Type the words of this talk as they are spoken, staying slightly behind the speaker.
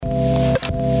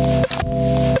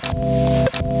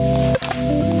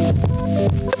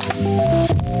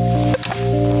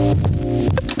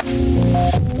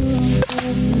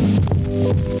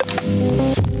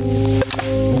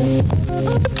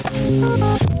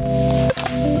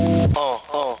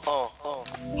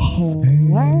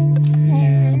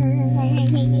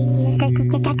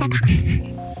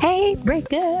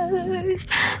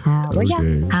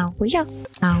Okay. How are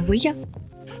you?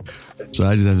 So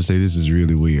I just have to say this is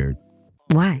really weird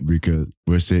Why? because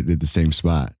we're sitting at the same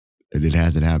spot and it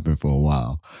hasn't happened for a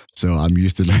while. So I'm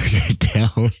used to looking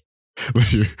down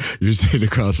when you're sitting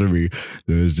across from me. So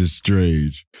it's just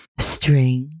strange.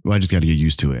 String. Well, I just got to get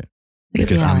used to it You'll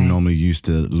be because all I'm right. normally used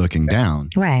to looking down.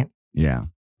 Right. Yeah.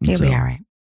 And You'll so- be all right.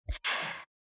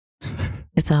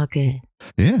 It's all good.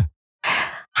 Yeah.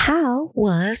 How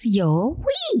was your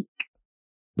week?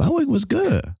 My week was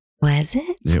good. Was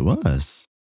it? It was.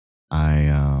 I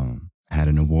had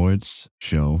an awards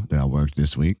show that I worked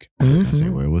this week. I didn't say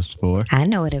where it was for. I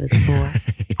know what it was for.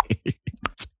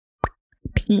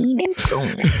 Peen and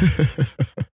boom.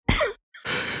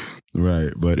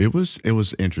 Right, but it was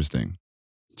interesting.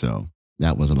 So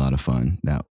that was a lot of fun.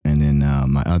 And then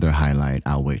my other highlight,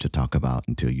 I'll wait to talk about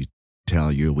until you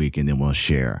tell your week, and then we'll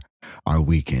share our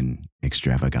weekend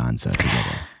extravaganza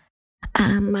together.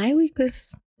 My week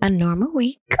was a normal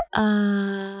week.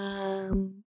 Y'all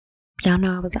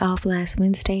know I was off last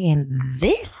Wednesday, and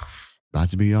this. About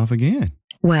to be off again.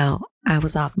 Well, I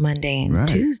was off Monday and Right.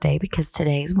 Tuesday because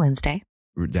today's Wednesday.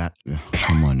 That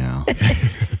come on now.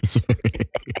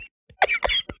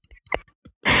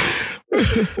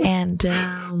 And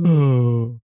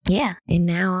Oh. yeah, and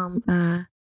now I'm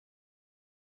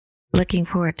looking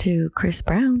forward to Chris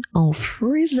Brown on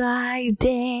Friday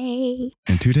Day.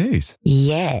 In 2 days.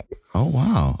 Yes. Oh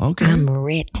wow. Okay. I'm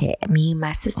ready. Me and my Oh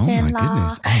my sister-in-law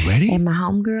goodness. Already? and my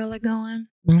homegirl are going.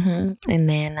 And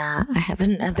then I have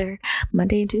another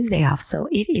Monday and Tuesday off. So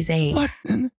it is a What?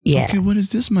 Yeah. Okay, what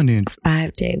is this Monday?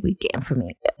 5-day weekend for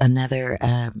me. Another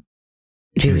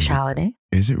Jewish holiday.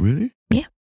 Is it really? Yeah.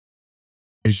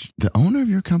 Is the owner of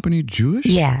your company Jewish?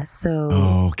 Yeah. So,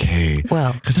 Okay.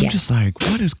 well, Because I'm yeah. just like,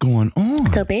 what is going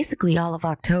on? So basically, all of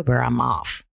October, I'm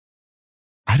off.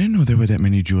 I didn't know there were that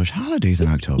many Jewish holidays in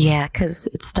October. Yeah, because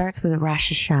it starts with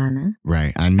Rosh Hashanah.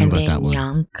 Right. I knew And about then that one.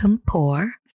 Yom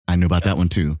Kippur. I knew about that one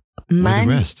too. Where the Mon-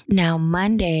 rest? Now,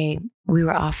 Monday, we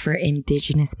were off for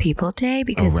Indigenous People Day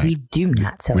because right. we do not We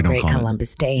don't celebrate call it-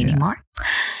 Columbus Day yeah. anymore.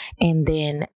 And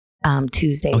then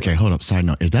Tuesday, Okay, hold up. Side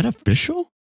note. Is that official?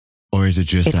 Or is it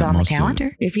just it's that on the most of-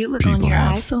 calendar. If you look on people your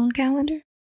have- iPhone calendar,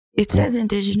 it says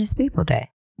Indigenous People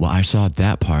Day. Well, I saw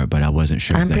that part, but I wasn't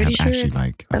sure I'm if they have pretty sure actually it's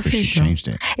like officially official. changed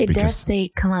it. It Because- does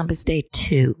say Columbus Day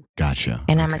too. Gotcha.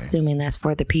 And I'm Okay. assuming that's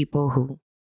for the people who,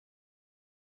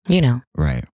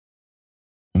 Right.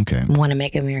 Okay. want to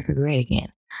make America great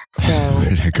again. So,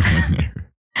 We're not going there.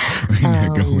 We're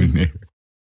not going there.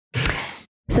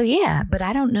 so yeah, but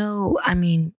I don't know. I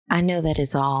mean, I know that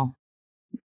it's all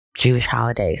Jewish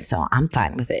holidays, so I'm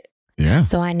fine with it. Yeah.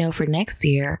 So I know for next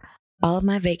year, all of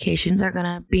my vacations are going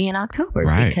to be in October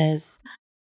Right. because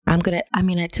I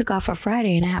took off a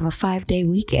Friday and I have a 5-day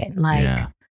weekend. Like, Yeah.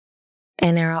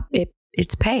 and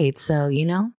it's paid. So,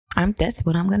 that's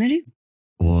what I'm going to do.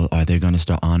 Well, are they going to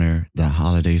start honor the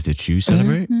holidays that you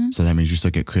celebrate? Mhm. So that means you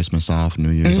still get Christmas off, New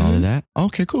Year's, all of Mhm. that?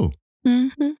 Okay, cool.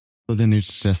 Mm-hmm. So then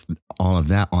it's just all of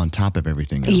that on top of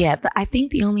everything else. Yeah, but I think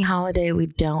the only holiday we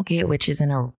don't get, which isn't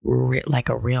a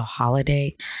real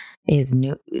holiday, is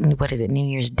New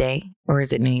Year's Day, or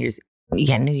is it New Year's?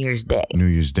 Yeah, New Year's Day. New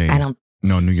Year's Day.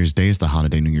 No, New Year's Day is the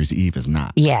holiday. New Year's Eve is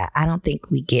not. Yeah, I don't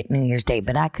think we get New Year's Day,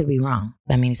 but I could be wrong.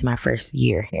 I mean, it's my first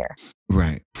year here,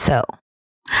 Right. so.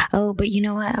 Oh, but you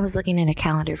know what? I was looking at a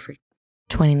calendar for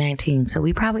 2019, so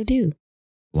we probably do.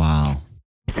 Wow.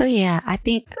 So yeah, I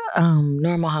think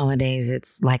normal holidays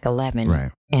it's like 11,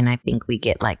 Right. and I think we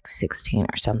get like 16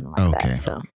 or something like Okay. that.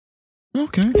 So.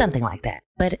 Okay. Something like that.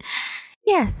 But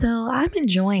yeah, so I'm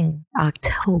enjoying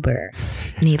October,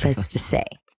 needless to say.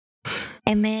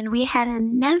 And then we had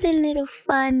another little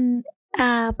fun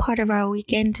part of our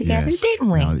weekend together, Yes. didn't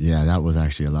we? No, yeah, that was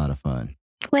actually a lot of fun.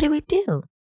 What did we do?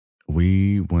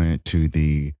 We went to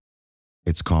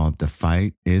it's called the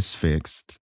Fight is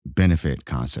Fixed benefit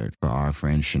concert for our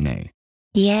friend Shanae.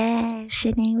 Yeah,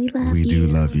 Shanae, we love you. We do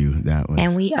love you. That was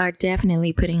And we are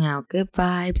definitely putting out good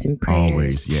vibes and prayers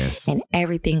always, yes. and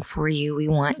everything for you. We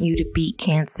want you to beat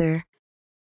cancer.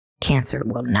 Cancer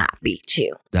will not beat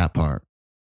you. That part.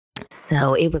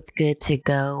 So it was good to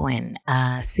go and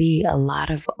see a lot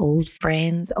of old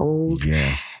friends, old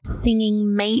Yes.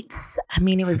 singing mates. I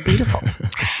mean, it was beautiful.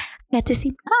 Got to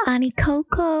see Auntie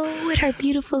Coco with her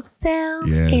beautiful self,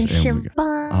 Yes, and and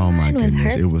Siobhan Oh my with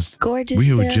goodness. her It was gorgeous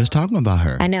we were self. just talking about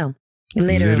her. I know,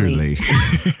 literally.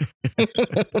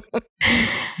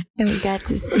 And we got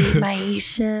to see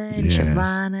Maisha and Yes.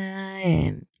 Shavana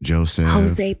and Joseph.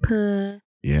 Jose Puh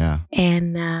Yeah.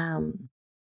 and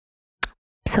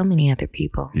so many other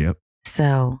people. Yep.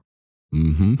 So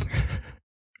Mm-hmm.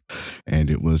 And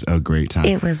it was a great time.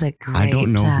 It was a great time. I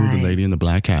don't know who the lady in the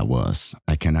black hat was.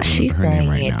 I cannot remember her name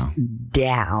right now.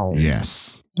 Down.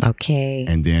 Yes. Okay.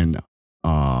 And then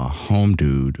home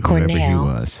dude, whoever he Cornell.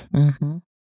 was, Mm-hmm.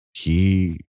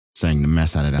 he sang the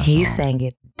mess out of that song. He sang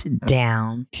it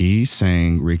down. He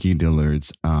sang Ricky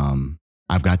Dillard's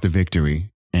I've Got the Victory.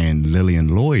 And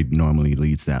Lillian Lloyd normally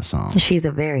leads that song. She's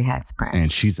a very high soprano.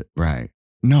 And she's right.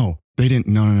 No, they didn't.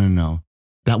 No.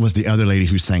 That was the other lady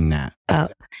who sang that. Oh.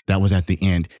 That was at the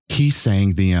end. He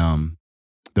sang the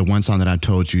one song that I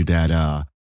told you that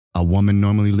a woman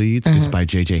normally leads. It's by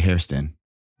J.J. Hairston.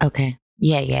 Okay.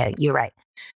 Yeah, you're right.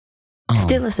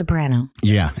 Still a soprano.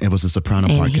 Yeah, it was a soprano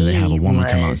part because they have a woman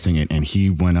come out and sing it, and he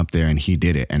went up there and he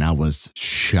did it, and I was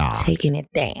shocked. Taking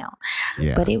it down.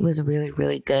 Yeah. But it was really,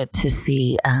 really good to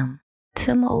see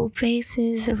some old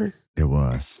faces. It was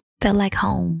felt like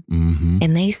home. Mm-hmm.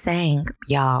 And they sang,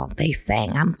 y'all. They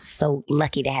sang. I'm so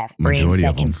lucky to have friends Majority that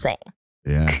of them. can sing.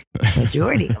 Yeah.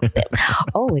 Majority of them.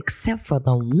 Oh, except for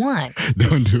the one.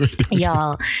 Don't do it.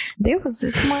 Y'all, there was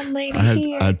this one lady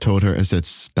here. I told her, I said,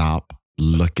 stop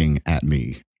looking at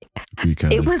me.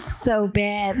 Because It was so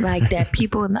bad, like that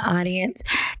people in the audience,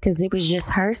 because it was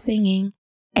just her singing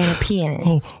and a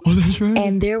pianist. Oh, that's right.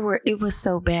 And it was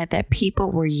so bad that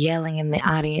people were yelling in the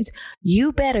audience,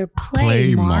 "You better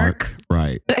play Mark."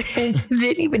 Right.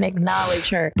 Didn't even acknowledge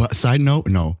her. But side note,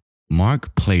 no.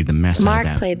 Mark played the mess out of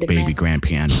that played the baby mess. grand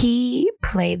piano. He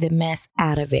played the mess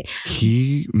out of it.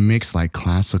 He mixed like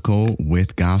classical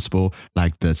with gospel.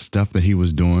 Like the stuff that he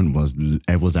was doing was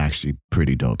actually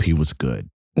pretty dope. He was good.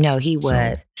 No, he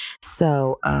was.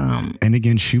 So and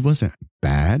again, she wasn't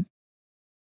bad.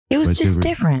 it was just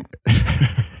different.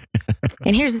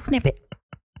 And here's a snippet.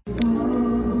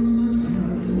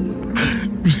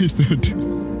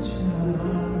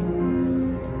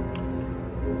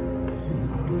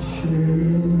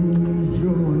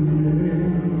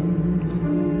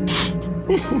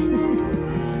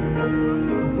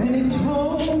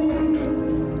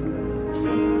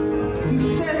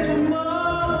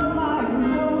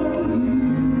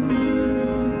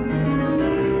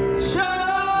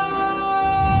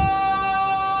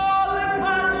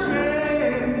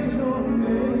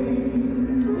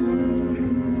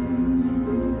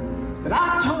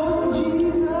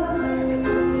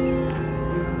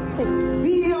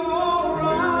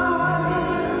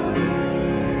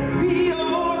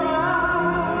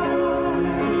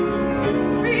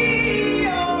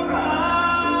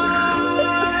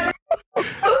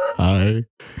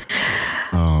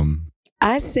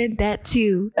 I sent that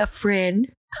to a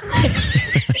friend.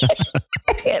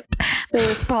 The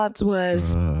response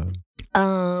was, who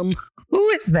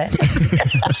is that?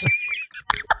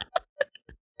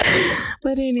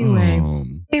 But anyway,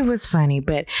 it was funny,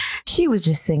 but she was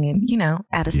just singing,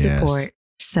 out of support.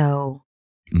 So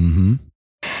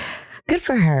good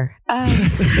for her.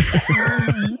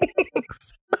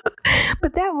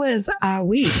 But that was our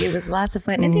week. It was lots of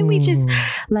fun. And then we just,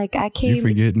 I came. You're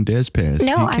forgetting Des Pass.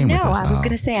 No, I know. I was going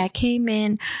to say, I came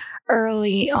in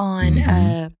early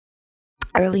on,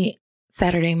 early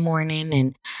Saturday morning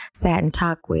and sat and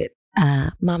talked with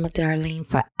Mama Darlene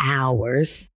for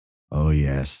hours. Oh,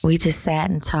 yes. We just sat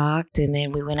and talked, and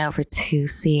then we went over to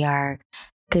see our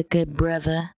good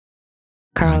brother,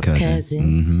 Carl's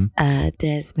cousin,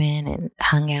 Desmond, and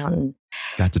hung out and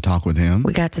got to talk with him.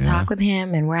 We got to talk with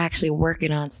him, and we're actually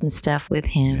working on some stuff with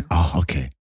him. Yeah. Oh, okay.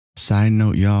 Side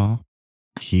note, y'all,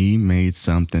 he made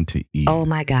something to eat. Oh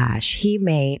my gosh, he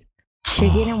made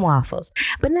chicken and waffles,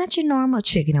 but not your normal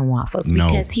chicken and waffles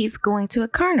because he's going to a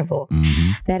carnival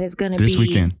that is going to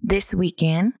be this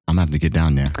weekend. I'm gonna have to get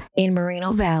down there in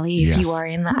Moreno Valley. If you are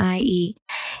in the IE,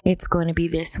 it's going to be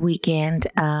this weekend,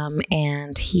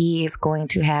 and he is going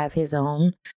to have his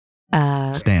own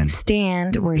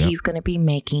stand where he's going to be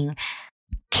making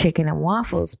chicken and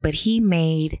waffles. But he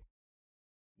made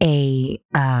a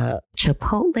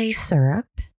chipotle syrup.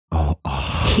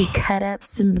 He cut up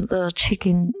some little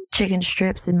chicken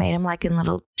strips and made them like in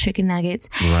little chicken nuggets.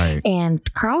 Right. And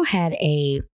Carl had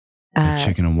a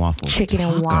chicken and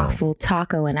waffle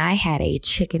taco, and I had a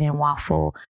chicken and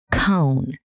waffle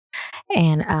cone.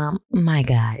 And my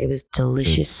God, it was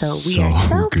delicious. So we are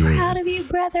so proud of you,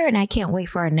 brother. And I can't wait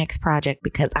for our next project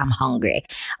because I'm hungry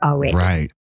already. Right.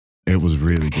 It was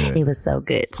really good. It was so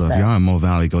good. So if y'all in Mo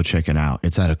Valley, go check it out.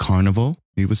 It's at a carnival,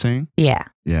 you were saying? Yeah.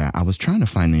 Yeah. I was trying to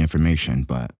find the information,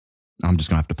 but I'm just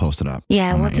going to have to post it up.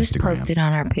 Yeah, we'll just post it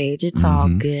on our page. It's all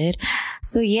good.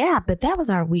 So yeah, but that was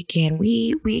our weekend.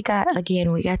 We got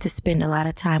to spend a lot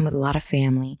of time with a lot of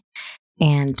family.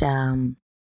 And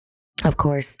of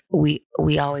course, we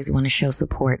always want to show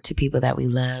support to people that we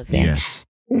love. And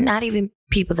not even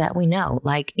people that we know,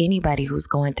 like anybody who's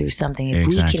going through something. If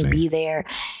Exactly. we can be there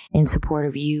in support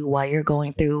of you while you're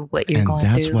going through what you're And going through.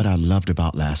 that's what I loved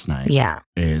about last night. Yeah.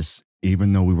 Is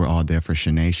even though we were all there for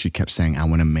Shanae, she kept saying, I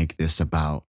want to make this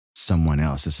about someone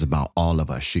else. This is about all of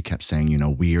us. She kept saying,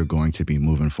 we are going to be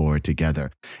moving forward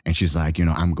together. And she's like,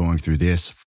 I'm going through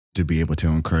this to be able to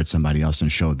encourage somebody else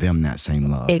and show them that same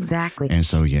love. Exactly. And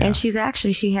so, yeah. And she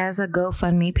has a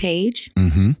GoFundMe page.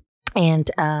 Mm-hmm.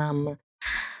 And,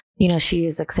 she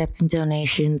is accepting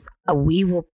donations. We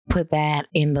will put that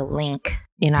in the link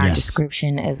in our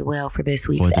description as well for this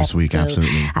week's episode. For this week,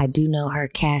 absolutely. I do know her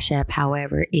Cash App,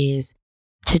 however, is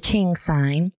cha-ching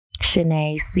sign,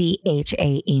 Shanae,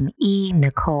 CHANE,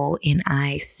 Nicole,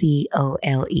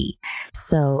 NICOLE.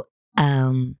 So,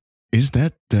 is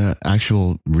that the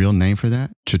actual real name for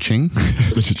that? Cha-ching?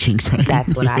 The cha-ching sign?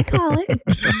 That's what I call it.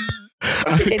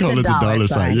 I call it the dollar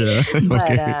sign. Yeah.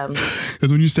 But, because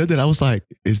when you said that, I was like,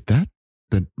 is that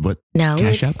what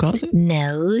Cash App calls it?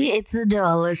 No, it's a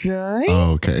dollar sign.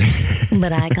 Oh, okay.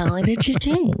 But I call it a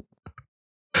cha-ching.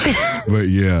 But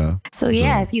yeah. So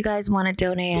if you guys want to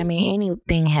donate,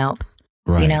 anything helps.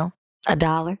 Right.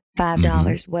 $1,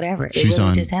 $5, whatever. It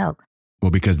really does help.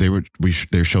 Well, because they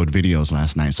showed videos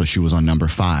last night, so she was on number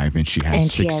 5, and she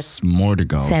has 6 more to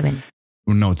go. 7.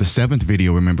 Well, no, the 7th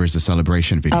video, remember, is the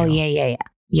celebration video. Oh,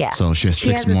 yeah. So she has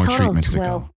 6 more treatments to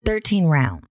go. 13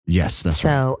 rounds. Yes, that's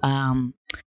right. So,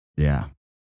 yeah.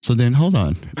 So then, hold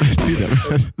on.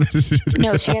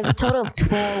 No, she has a total of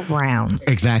 12 rounds.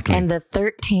 Exactly. And the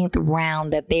 13th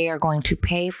round that they are going to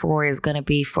pay for is going to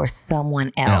be for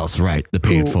someone else. Right. The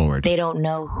pay it forward. They don't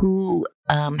know who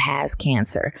has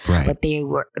cancer. Right. But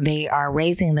they are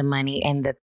raising the money, and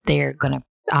that they're going to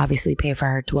obviously pay for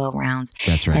her 12 rounds.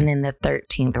 That's right. And then the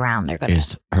 13th round, they're going to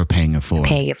is her paying it forward.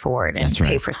 Pay it forward and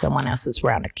pay for someone else's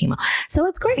round of chemo. So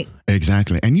it's great.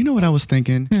 Exactly. And you know what I was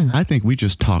thinking? I think we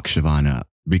just talked Siobhan up,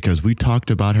 because we talked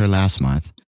about her last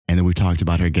month, and then we talked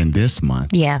about her again this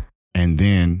month. Yeah. And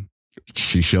then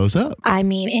she shows up.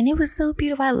 And it was so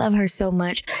beautiful. I love her so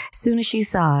much. As soon as she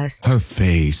saw us, her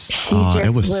face.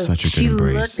 It was such a good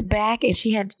embrace. She looked back, and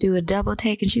she had to do a double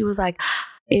take, and she was like,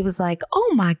 it was like,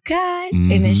 oh my God.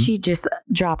 Mm-hmm. And then she just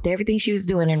dropped everything she was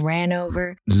doing and ran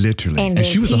over. Literally. And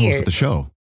she was the host of the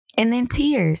show. And then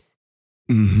tears.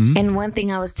 Mm-hmm. And one thing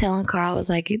I was telling Carl, I was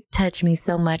like, it touched me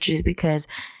so much, is because,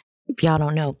 if y'all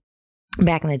don't know,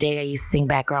 back in the day, I used to sing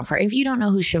background for. If you don't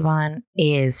know who Siobhan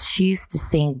is, she used to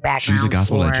sing background. She's a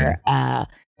gospel legend.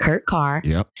 Kurt Carr.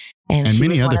 Yep. And she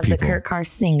many was other one of people. The Kurt Carr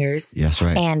singers. Yes,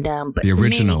 right. And but the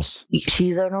originals.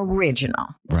 She's an original.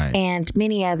 Right. And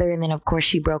many other. And then of course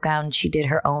she broke out and she did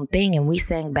her own thing. And we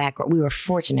sang background. We were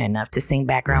fortunate enough to sing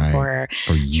background for her.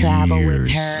 For travel years.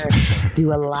 with her,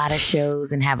 do a lot of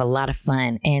shows and have a lot of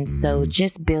fun. And so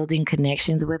just building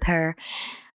connections with her.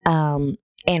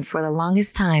 And for the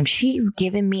longest time, she's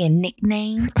given me a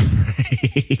nickname,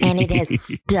 and it has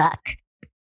stuck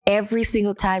every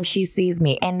single time she sees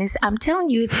me. And I'm telling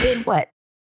you, it's been what?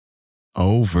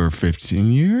 Over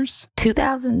 15 years?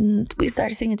 2000. We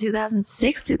started singing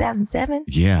 2006, 2007.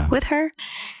 Yeah. With her.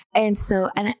 And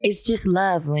so, and it's just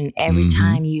love when every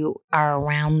time you are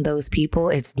around those people,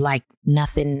 it's like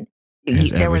nothing.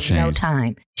 There was changed. no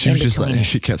time. She was just like,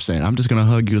 she kept saying, I'm just going to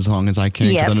hug you as long as I can,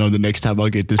 because I know the next time I'll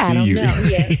get to see you.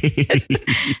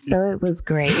 So it was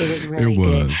great. It was really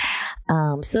good.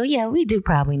 So yeah, we do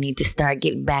probably need to start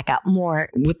getting back out more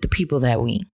with the people that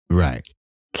we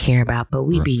care about, but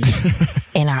we be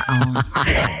in our own.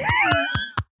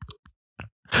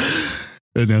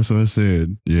 And that's what I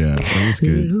said. Yeah, it was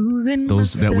good.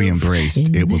 Those that we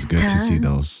embraced, it was good to see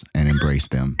those and embrace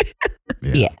them.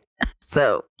 Yeah.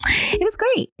 So it was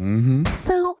great. Mm-hmm.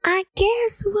 So I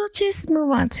guess we'll just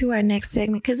move on to our next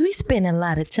segment, because we spent a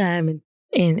lot of time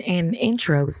in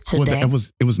intros today. Well,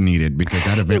 it was needed, because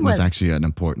that event was actually an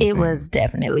important thing. It was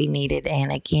definitely needed.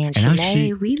 And again,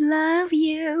 Shanae, we love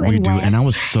you. We do. And I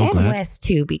was so glad. And Wes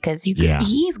too, because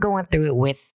he's going through it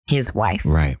with his wife.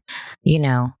 Right.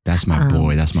 That's my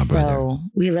boy. That's my brother. So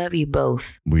we love you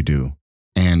both. We do.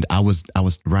 And I was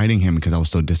writing him because I was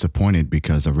so disappointed,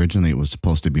 because originally it was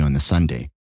supposed to be on the Sunday,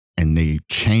 and they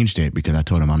changed it because I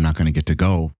told him I'm not going to get to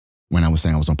go when I was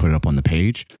saying I was going to put it up on the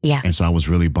page. Yeah. And so I was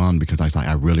really bummed, because I was like,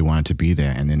 I really wanted to be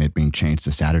there. And then it being changed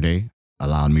to Saturday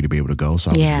allowed me to be able to go.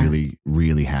 So I was really,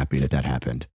 really happy that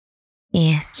happened.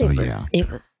 Yes. So it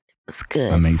was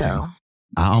good. Amazing. So.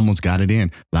 I almost got it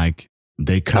in. Like,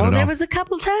 they cut it off. There was a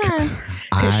couple times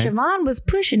because Siobhan was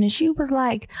pushing and she was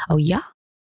like, oh, yeah.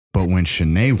 But when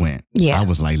Shanae went, I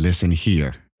was like, listen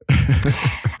here.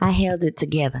 I held it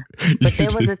together. But there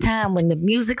was a time when the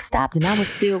music stopped and I was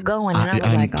still going. And I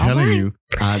was like, all right. I'm telling you,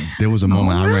 There was a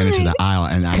moment I ran into the aisle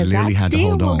and I literally had to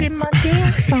hold on. Get my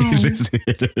dance on.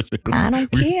 I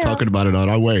don't we care. were talking about it on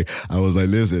our way. I was like,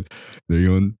 listen,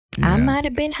 they're on. Yeah. I might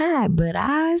have been high, but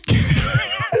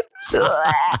so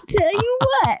I tell you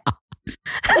what.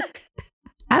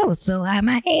 I was so high,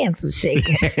 my hands was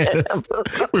shaking. Yes.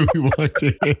 When we walked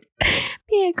in.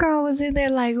 Me and Carl was in there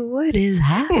like, what is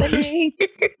happening?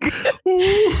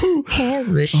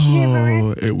 Hands were shivering.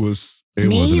 Oh, it was an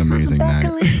amazing night.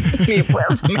 It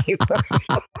was amazing.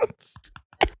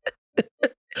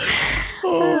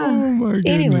 Oh my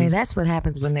goodness. Anyway, that's what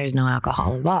happens when there's no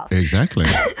alcohol involved. Exactly.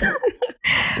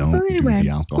 So anyway,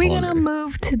 we're going to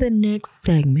move to the next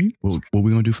segment. What are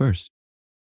we going to do first?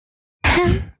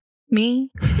 Help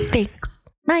me fix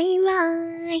my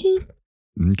life.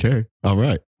 Okay. All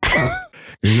right.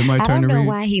 Is it my turn to read? I don't know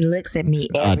why he looks at me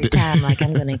every time like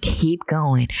I'm going to keep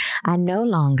going. I no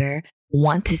longer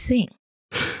want to sing.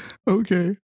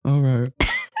 Okay. All right.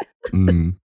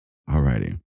 All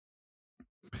righty.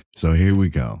 So here we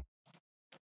go.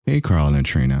 Hey, Carl and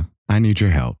Trina. I need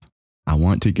your help. I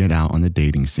want to get out on the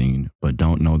dating scene, but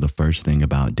don't know the first thing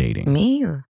about dating. Me?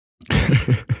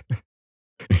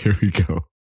 Here we go.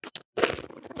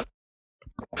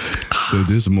 So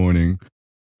this morning,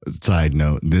 side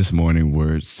note, this morning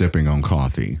we're sipping on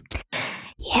coffee.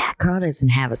 Yeah, Carl doesn't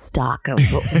have a stock of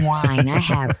wine. I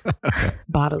have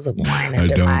bottles of wine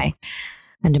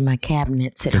under my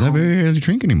cabinets at home. Because I barely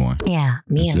drink anymore. Yeah,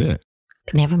 me. That's it.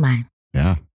 Never mind.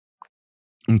 Yeah.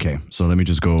 Okay, so let me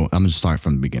just go. I'm going to start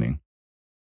from the beginning.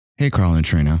 Hey, Carl and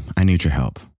Trina, I need your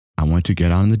help. I want to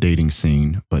get out on the dating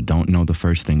scene, but don't know the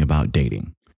first thing about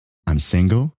dating. I'm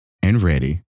single and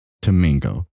ready to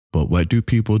mingle, but what do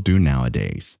people do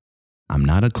nowadays? I'm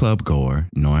not a club goer,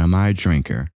 nor am I a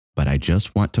drinker, but I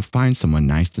just want to find someone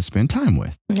nice to spend time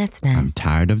with. That's nice. I'm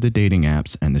tired of the dating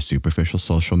apps and the superficial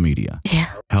social media.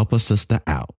 Yeah. Help a sister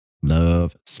out.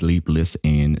 Love, Sleepless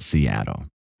in Seattle.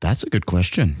 That's a good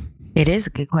question. It is a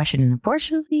good question. And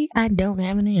unfortunately, I don't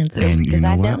have an answer And because you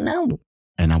know I what? don't know.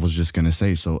 And I was just going to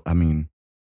say, so, I mean,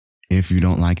 if you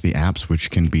don't like the apps,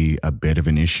 which can be a bit of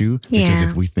an issue, because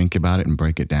if we think about it and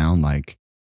break it down, like,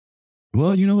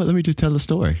 well, you know what? Let me just tell the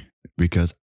story,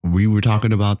 because we were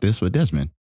talking about this with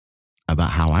Desmond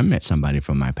about how I met somebody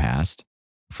from my past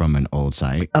from an old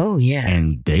site. Oh, yeah.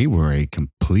 And they were a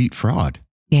complete fraud.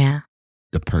 Yeah.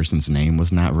 The person's name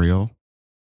was not real.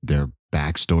 Their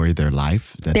backstory, their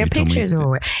life. That Their they told pictures me,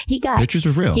 were real. Pictures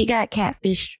were real. He got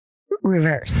catfish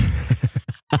reverse.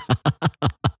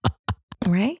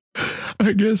 Right?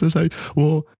 I guess it's like,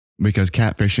 well, because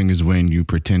catfishing is when you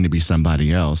pretend to be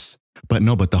somebody else. But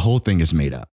the whole thing is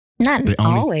made up. Not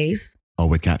always. Oh,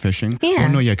 with catfishing? Yeah. Oh,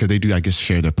 no, yeah, because they do, I guess,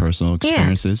 share their personal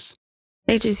experiences.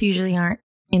 They just usually aren't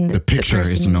in the picture.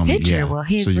 Is normally, picture. yeah. Well,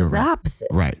 his so was right. the opposite.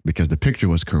 Right, because the picture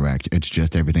was correct. It's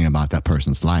just everything about that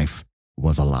person's life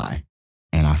was a lie.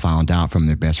 And I found out from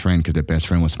their best friend, because their best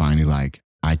friend was finally like,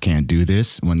 I can't do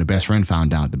this. When the best friend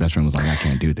found out, the best friend was like, I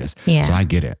can't do this. Yeah. So I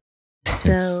get it.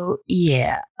 So,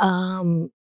 yeah.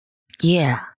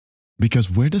 Yeah.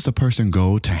 Because where does a person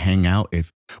go to hang out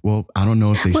I don't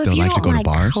know if they still like to go to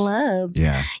bars. Clubs,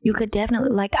 yeah. You could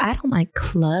definitely, I don't like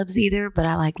clubs either, but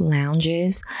I like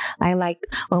lounges. I like,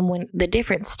 when the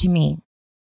difference to me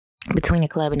between a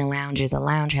club and a lounge is a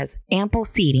lounge has ample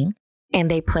seating and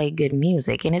they play good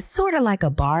music. And it's sort of like a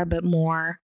bar, but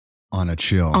more on a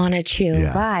chill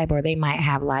vibe, or they might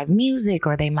have live music,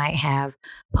 or they might have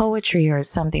poetry or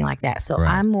something like that. So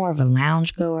I'm more of a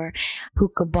lounge goer,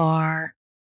 hookah bar,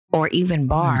 or even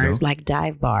bars, like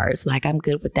dive bars. Like, I'm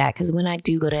good with that. Because when I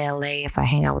do go to LA, if I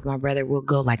hang out with my brother, we'll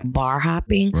go like bar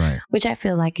hopping, which I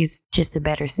feel like is just a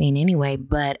better scene anyway.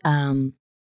 But,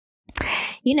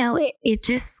 it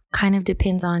just kind of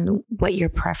depends on what your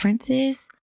preference is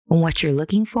and what you're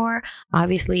looking for.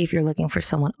 Obviously, if you're looking for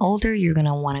someone older, you're going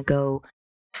to want to go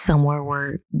somewhere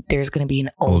where there's going to be an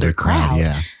older crowd.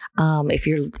 Yeah.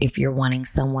 If you're wanting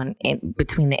someone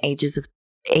between the ages of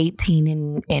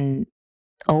 18 and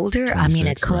older, I mean,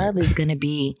 a club is going to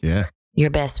be your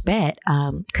best bet.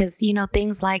 Because,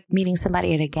 things like meeting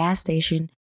somebody at a gas station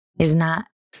is not.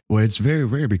 Well, it's very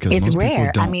rare because it's most rare.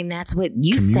 people don't I mean, that's what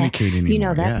used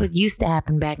to, that's what used to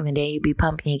happen back in the day. You'd be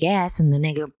pumping your gas and the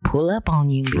nigga pull up on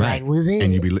you and be like, what's it?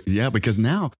 And you'd be, because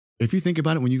now, if you think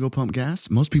about it, when you go pump gas,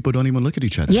 most people don't even look at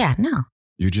each other. Yeah, no.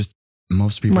 You're just,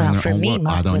 most people in their own world,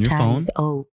 either on your phone.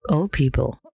 Old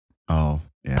people. Oh,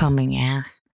 yeah. Pumping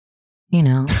gas. I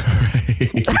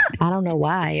don't know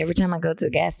why. Every time I go to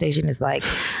the gas station, it's like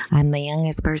I'm the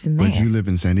youngest person there. But you live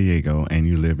in San Diego and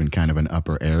you live in kind of an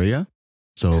upper area.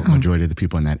 So majority of the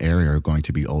people in that area are going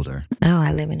to be older. Oh,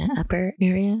 I live in an upper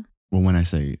area? Well, when I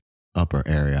say upper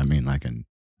area, I mean like an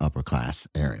upper class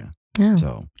area. Oh,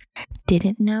 So,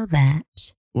 didn't know that.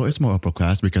 well, it's more upper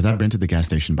class because I've been to the gas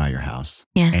station by your house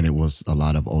Yeah. and it was a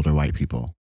lot of older white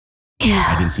people. I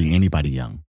Yeah. didn't see anybody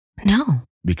young No.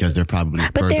 because they're probably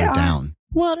But further there are down,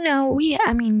 Well, no. Yeah.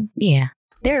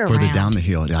 They're further around. down the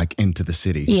hill, like into the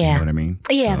city. You Yeah. know what I mean?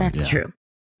 Yeah, So, that's true.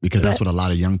 Because that's But- what a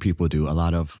lot of young people do. A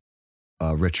lot of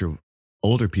richer,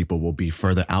 older people will be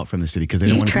further out from the city because they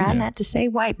don't You want to be try there. not to say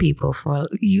white people for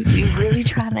you. You really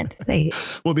try not to say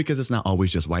it. Well, because it's not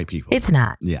always just white people. It's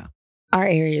not. Yeah. Our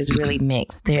area is really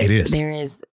mixed. There, It is. There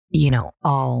is,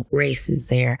 all races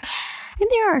there. And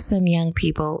there are some young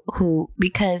people who,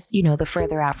 because, the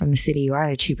further out from the city you are,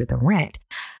 the cheaper the rent.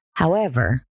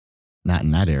 However, Not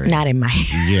in that area. not in my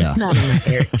Yeah. not in my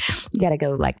area. You got to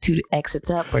go like 2 exits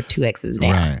up or 2 exits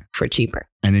down Right. for cheaper.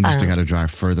 And then you still Um, got to drive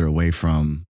further away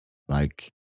from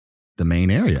like the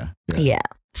main area. Yeah.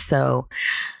 So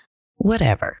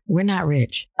whatever. We're not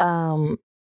rich.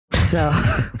 So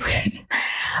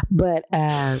but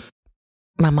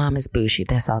my mom is bougie.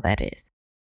 That's all that is.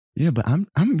 Yeah, but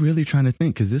I'm really trying to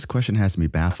think because this question has me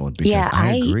baffled because Yeah,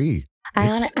 I I- agree.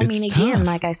 I mean, It's again, tough.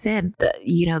 like I said,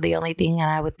 the only thing that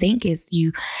I would think is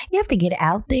you have to get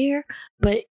out there.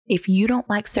 But if you don't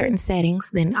like certain settings,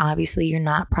 then obviously you're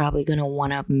not probably going to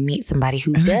want to meet somebody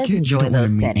who And I does get enjoy you don't want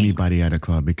those to meet settings. anybody at a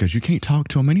club because you can't talk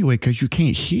to them anyway because you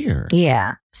can't hear.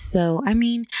 Yeah. So, I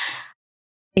mean,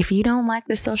 if you don't like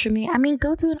the social media, I mean,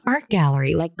 go to an art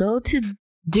gallery. Like, go to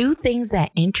do things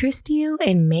that interest you,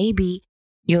 and maybe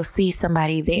you'll see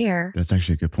somebody there That's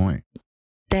actually a good point.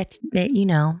 that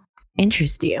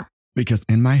interests you. Because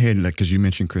in my head, like, because you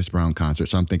mentioned Chris Brown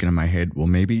concerts, so I'm thinking in my head, well,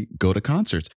 maybe go to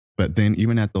concerts. But then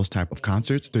even at those type of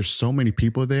concerts, there's so many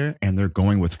people there and they're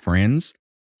going with friends.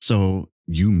 So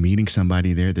you meeting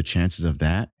somebody there, the chances of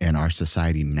that in our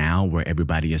society now where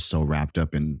everybody is so wrapped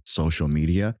up in social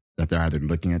media that they're either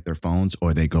looking at their phones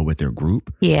or they go with their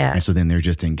group. Yeah. And so then they're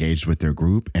just engaged with their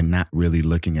group and not really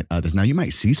looking at others. Now you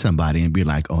might see somebody and be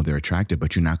like, oh, they're attractive,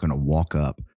 but you're not going to walk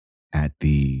up at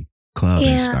the club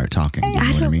and Yeah. start talking. You I know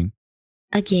what I don't- mean?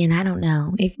 Again, I don't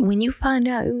know. When you find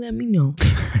out, you let me know.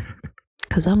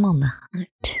 Because I'm on the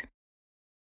hunt.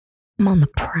 I'm on the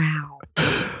prowl.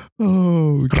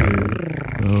 Oh,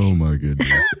 God. Oh my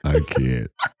goodness. I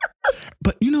can't.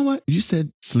 But you know what? You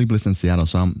said sleepless in Seattle.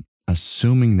 So I'm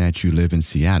assuming that you live in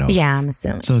Seattle. Yeah, I'm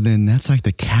assuming. So then that's like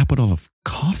the capital of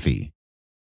coffee.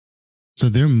 So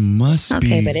there must be.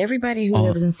 Okay, but everybody who all-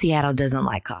 lives in Seattle doesn't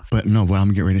like coffee. But no, what I'm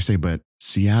getting ready to say, but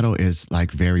Seattle is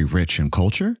like very rich in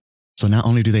culture. So not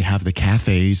only do they have the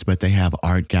cafes, but they have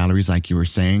art galleries, like you were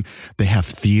saying. They have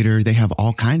theater. They have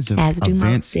all kinds of As do most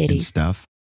events and cities. stuff.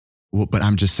 Well, but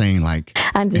I'm just saying, like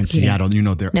I'm in just kidding. Seattle,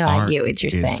 their No, I art get what you're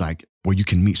is saying. like where you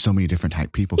can meet so many different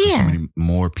type people because so Yeah. many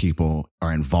more people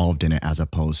are involved in it as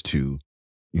opposed to,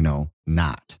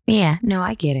 not. Yeah, no,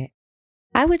 I get it.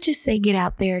 I would just say get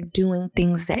out there doing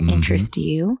things that Mhm. interest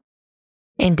you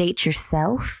and date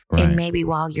yourself. Right. And maybe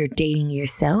while you're dating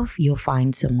yourself, you'll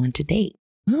find someone to date,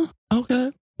 Oh,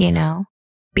 okay.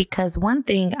 Because one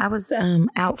thing, I was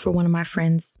out for one of my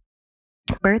friends'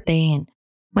 birthday, and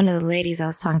one of the ladies I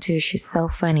was talking to, she's so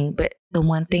funny, but the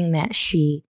one thing that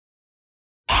she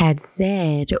had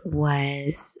said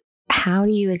was, how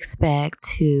do you expect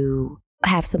to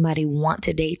have somebody want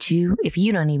to date you if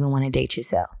you don't even want to date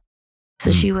yourself? So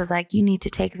Mm. she was like, you need to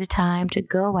take the time to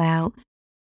go out,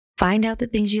 find out the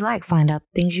things you like, find out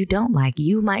the things you don't like.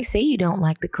 You might say you don't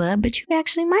like the club, but you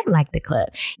actually might like the club.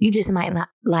 You just might not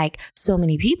like so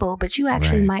many people, but you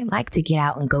actually Right. might like to get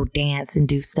out and go dance and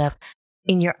do stuff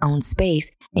in your own space,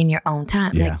 in your own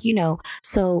time. Yeah.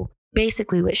 So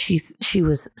basically what she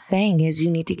was saying is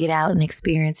you need to get out and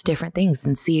experience different things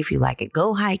and see if you like it.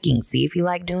 Go hiking, see if you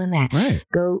like doing that. Right.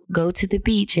 Go to the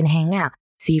beach and hang out.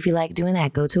 See if you like doing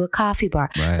that. Go to a coffee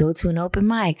bar. Right. Go to an open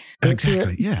mic. Go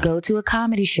Exactly, yeah. Go to a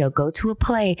comedy show. Go to a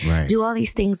play. Right. Do all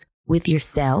these things with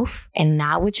yourself and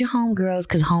not with your homegirls,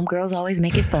 because homegirls always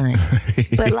make it fun.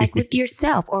 But like with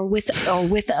yourself or with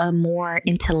a more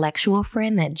intellectual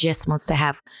friend that just wants to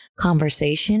have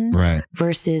conversation Right.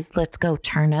 versus let's go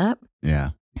turn up.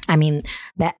 Yeah. I mean,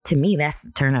 that to me, that's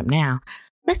the turn up now.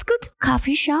 Let's go to a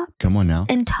coffee shop Come on now.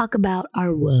 and talk about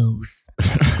our woes.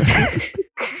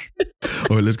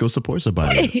 Or let's go support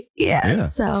somebody. yeah. Yeah.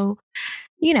 So,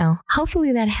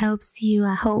 hopefully that helps you.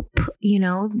 I hope,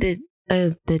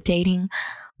 the dating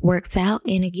works out.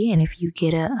 And again, if you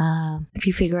get if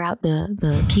you figure out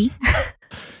the key,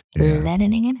 Yeah. let a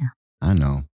nigga know. I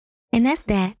know. And that's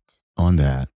that On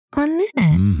that. on that.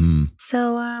 Mm-hmm.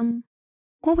 So,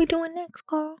 what we doing next,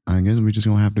 Carl? I guess we're just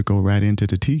going to have to go right into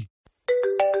the tea.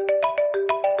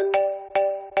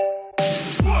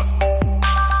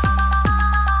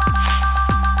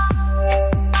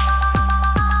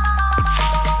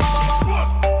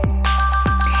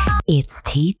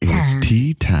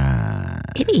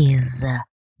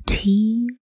 tea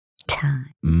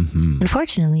time. Mm-hmm.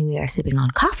 Unfortunately, we are sipping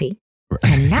on coffee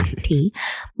and not tea,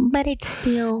 but it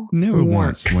still Never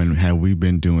works. once when have we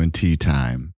been doing tea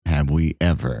time have we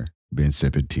ever been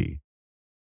sipping tea.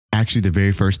 Actually, the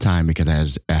very first time because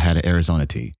I had an Arizona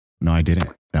tea. No, I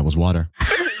didn't. That was water.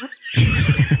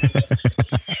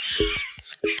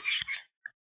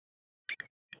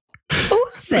 Who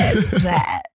says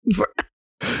that?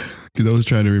 Because I was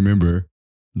trying to remember.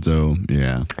 So,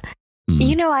 yeah.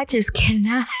 You know, I just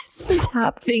cannot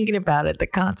stop thinking about it, the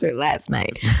concert last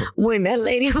night when that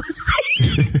lady was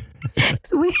singing.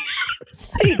 We was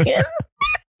singing.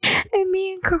 And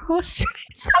me and Carl was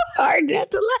trying so hard not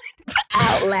to laugh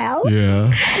out loud.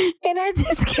 Yeah. And I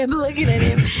just kept looking at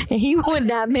him and he would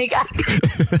not make eye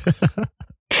contact.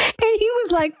 And he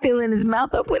was like filling his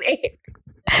mouth up with air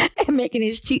and making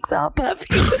his cheeks all puffy.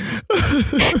 So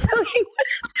he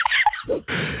would.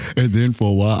 And then for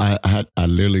a while, I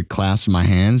literally clasped my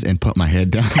hands and put my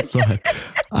head down so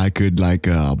I could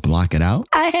block it out.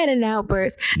 I had an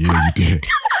outburst. Yeah, you did.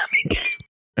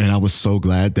 And I was so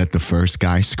glad that the first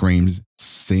guy screamed,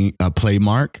 play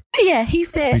Mark. Yeah, he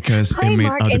said, because it made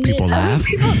Mark, other people laugh.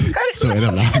 So it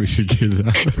allowed me to get it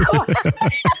out. So and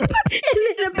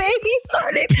then the baby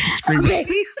started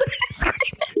screaming.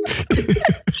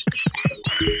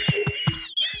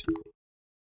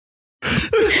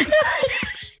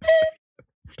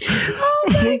 Oh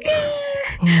my God.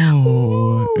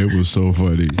 Oh, it was so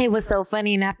funny. It was so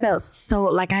funny, and I felt so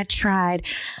like I tried.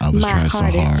 I was my trying so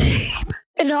hardest. hard.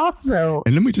 And also,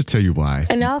 and let me just tell you why.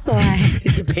 And also, I had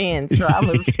it depends. So I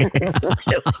was.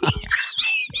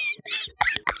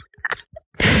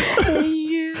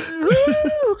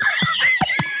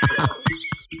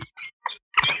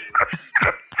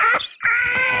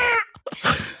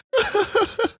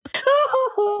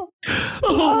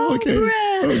 Oh,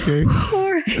 okay.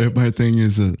 And my thing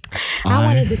is, I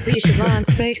wanted to see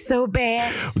Siobhan's face so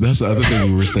bad. That's the other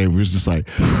thing we were saying. We were just like,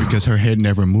 because her head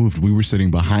never moved. We were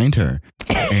sitting behind her,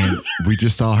 and we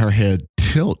just saw her head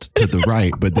tilt to the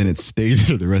right, but then it stayed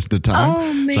there the rest of the time.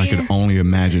 Oh, man. So I could only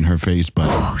imagine her face. But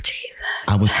Jesus!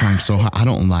 I was trying so hard. I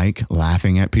don't like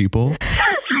laughing at people.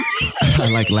 I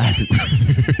like laughing.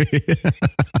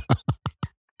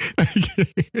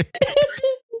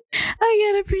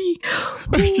 I gotta pee.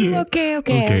 Ooh, okay.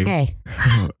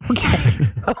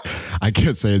 I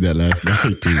kept saying that last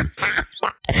night too.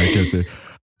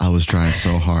 I was trying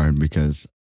so hard because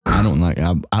I don't like.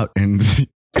 I'm out, and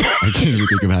I can't even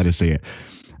think of how to say it.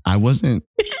 I wasn't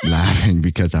laughing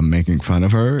because I'm making fun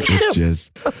of her. It's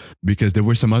just because there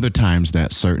were some other times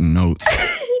that certain notes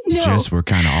just were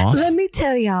kind of off. Let me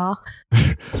tell y'all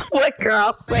what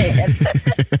girl said.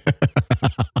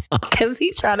 Because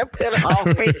he trying to put it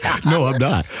on. No, I'm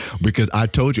not. Because I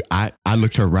told you, I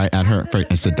looked her right at her face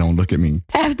and said, don't look at me.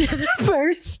 After the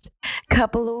first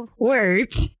couple of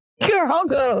words, girl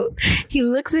go. He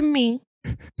looks at me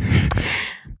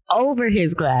over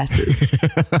his glasses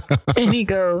and he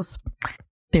goes,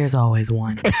 there's always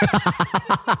one.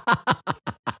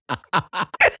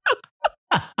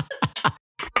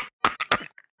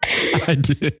 I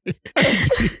did.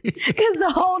 Because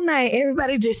the whole night,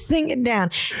 everybody just singing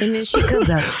down. And then she comes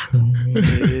up. And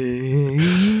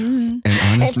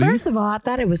honestly, and first of all, I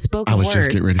thought it was spoken word. I was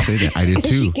just getting ready to say that. I did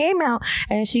too. She came out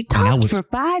and she talked for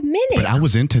 5 minutes. But I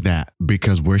was into that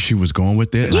because where she was going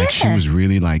with it, like she was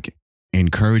really like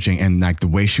encouraging, and like the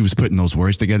way she was putting those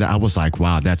words together, I was like,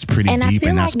 wow, that's pretty deep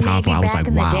and that's powerful. I was like,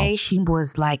 wow. Back in the day, she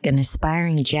was like an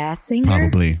aspiring jazz singer.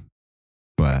 Probably.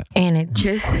 But and it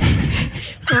just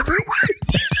never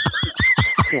worked.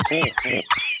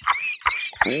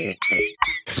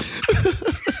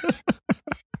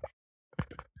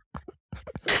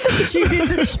 So she did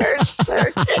the church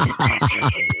search.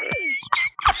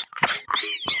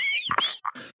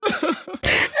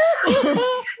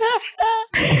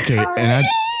 Okay, right. And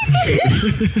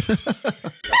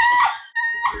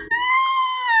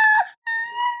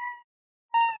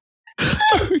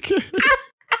okay.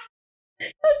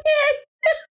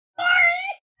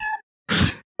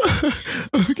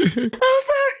 Okay. I'm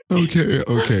sorry. Okay.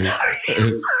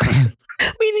 I'm sorry.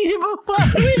 We need to move on.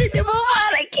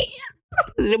 I can't.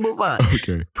 We need to move on.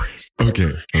 Okay.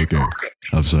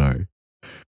 I'm sorry.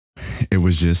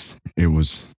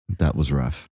 That was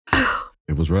rough.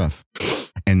 It was rough.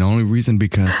 And the only reason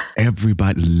because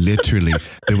everybody, literally,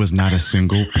 there was not a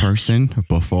single person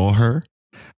before her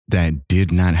that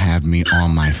did not have me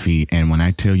on my feet. And when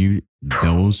I tell you,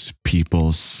 those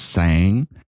people sang,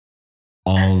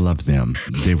 all of them,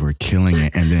 they were killing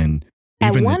it. And then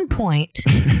at one point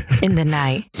in the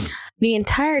night, the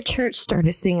entire church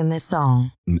started singing this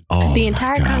song. Oh, the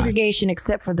entire congregation,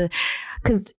 except for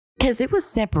because because it was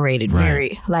separated Right.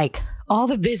 very, like, all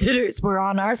the visitors were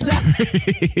on our side.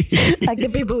 Like the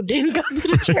people who didn't go to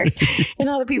the church, and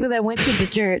all the people that went to the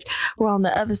church were on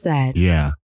the other side.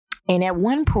 Yeah. And at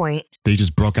one point, They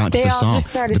just broke out to they the all song. just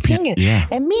started The singing. Yeah.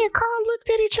 And me and Carl looked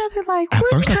at each other like, At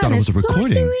what first, I kind thought it was a of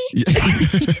recording. sorcery?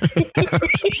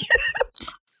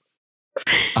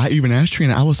 I even asked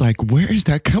Trina, I was like, where is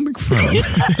that coming from?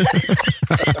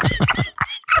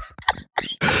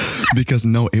 Because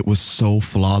no, it was so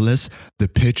flawless. The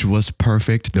pitch was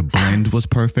perfect. The blend was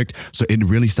perfect. So it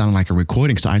really sounded like a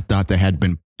recording. So I thought they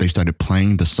started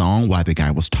playing the song while the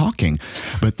guy was talking.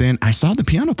 But then I saw the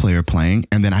piano player playing,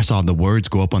 and then I saw the words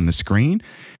go up on the screen.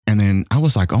 And then I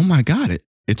was like, oh my God,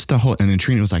 it's the whole, and then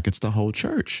Trina was like, it's the whole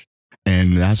church.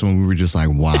 And that's when we were just like,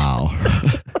 wow.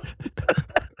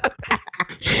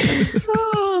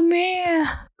 Oh, man.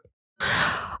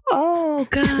 Oh,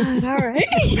 God. All right.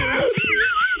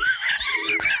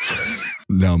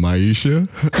 Now, Maisha,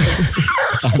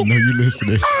 I know you're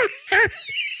listening.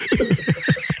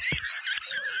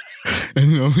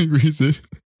 And the only reason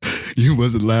you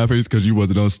wasn't laughing is because you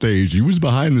wasn't on stage. You was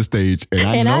behind the stage.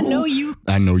 And I know you.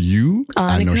 I know you.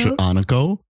 I know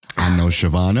Aniko. I know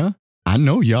Shavana. I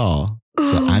know y'all.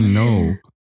 So I know.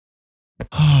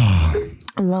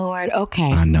 Lord,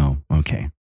 okay. I know. Okay.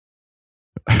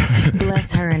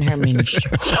 Bless her and her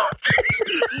ministry.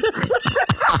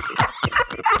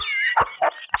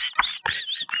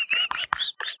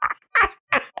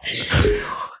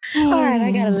 All right,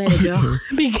 I gotta let it go.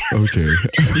 Okay.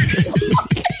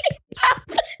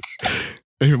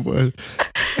 It was.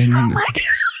 And Oh my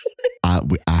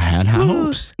God. I had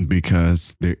hopes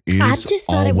because there is I just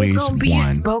thought it was always gonna be a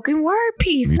one. spoken word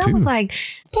piece. Me And I was too. like,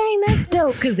 dang, that's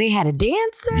dope. Because they had a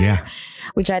dancer. Yeah.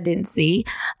 Which I didn't see.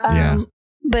 Yeah.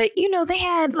 But, they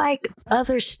had like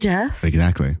other stuff.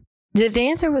 Exactly. The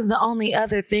dancer was the only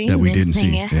other thing That we than didn't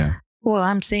singing. see. Yeah. Well,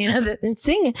 I'm saying other than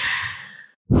singing.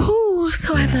 Whew,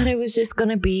 so I Yeah. thought it was just going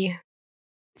to be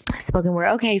spoken word.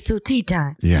 Okay, so tea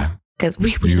time. Yeah. Because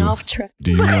we went off track.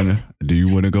 Do you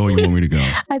wanna go or you want me to go?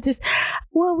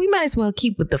 We might as well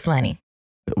keep with the funny.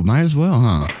 Might as well,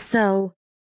 huh? So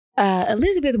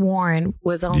Elizabeth Warren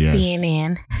was on Yes.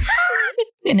 CNN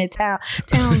in a town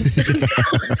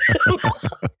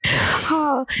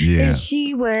hall. Yeah. And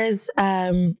she was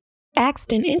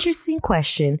asked an interesting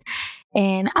question.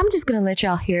 And I'm just going to let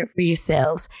y'all hear it for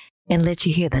yourselves and let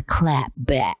you hear the clap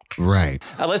back. Right.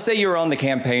 Let's say you're on the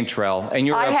campaign trail and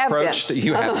you're I have approached. been.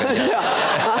 You have been,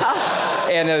 yes.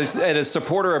 And a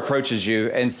supporter approaches you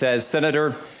and says,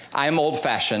 Senator, I'm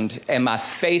old-fashioned, and my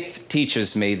faith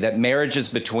teaches me that marriage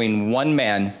is between one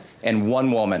man and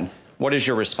one woman. What is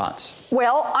your response?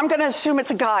 Well, I'm going to assume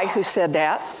it's a guy who said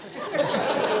that.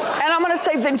 And I'm going to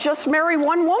say, then just marry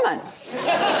one woman.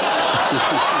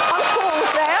 I'm cool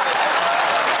with that.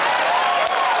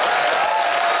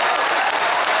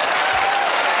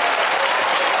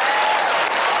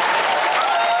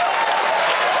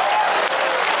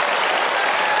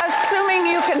 Assuming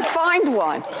you can find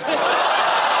one.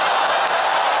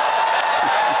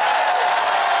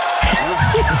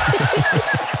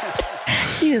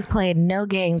 She was playing no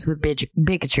games with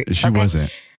bigotry. She okay?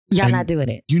 wasn't. Y'all And not doing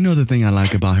it. You know the thing I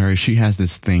like about her is she has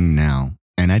this thing now,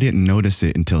 and I didn't notice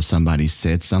it until somebody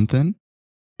said something.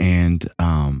 And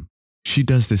she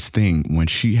does this thing when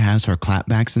she has her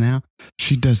clapbacks now.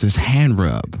 She does this hand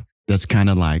rub that's kind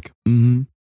of like,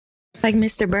 Like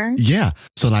Mr. Burns? yeah.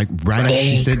 So like right after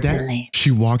she said that, Excellent.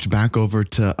 she walked back over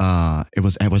to it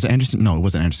was Anderson. No, it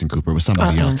wasn't Anderson Cooper. It was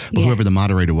somebody else. But Yeah. whoever the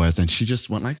moderator was, and she just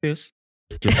went like this,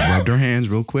 just rubbed her hands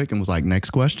real quick, and was like, "Next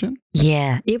question."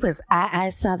 Yeah, it was. I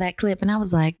saw that clip and I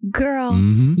was like, girl,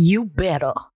 Mm-hmm. you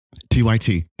better.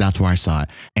 TYT. That's where I saw it.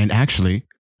 And actually,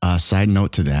 side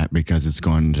note to that, because it's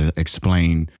going to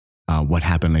explain what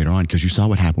happened later on, because you saw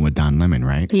what happened with Don Lemon,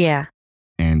 right? Yeah.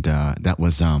 And that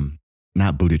was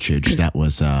not Buttigieg, that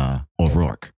was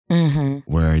O'Rourke. Mm-hmm.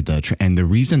 Where and the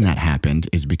reason that happened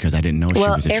is because I didn't know she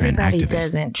was a trans everybody activist.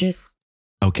 doesn't. Just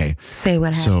Okay, say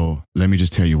what happened. so let me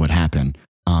just tell you what happened.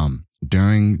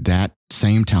 During that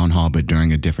same town hall, but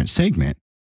during a different segment,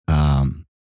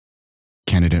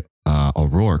 candidate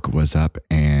O'Rourke was up,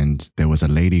 and there was a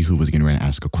lady who was getting ready to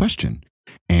ask a question,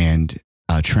 and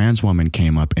a trans woman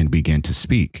came up and began to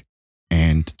speak.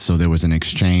 And so there was an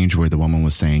exchange where the woman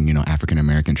was saying, African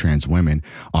American trans women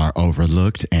are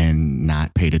overlooked and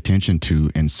not paid attention to.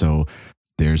 And so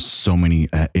there's so many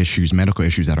issues, medical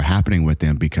issues that are happening with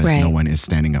them because Right. no one is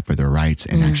standing up for their rights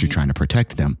and actually trying to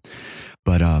protect them.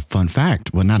 But fun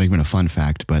fact, well, not even a fun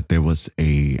fact, but there was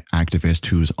a activist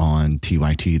who's on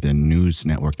TYT, the news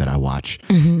network that I watch,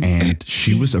 and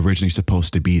she was originally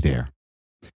supposed to be there.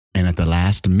 And at the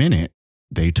last minute,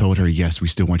 they told her, yes, we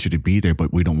still want you to be there,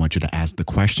 but we don't want you to ask the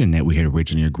question that we had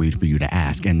originally agreed for you to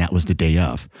ask. And that was the day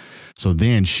of. So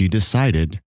then she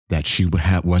decided that she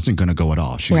wasn't going to go at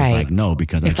all. She was like, no,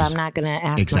 because I'm not going to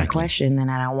ask my question, then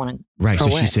I don't want to. Right. So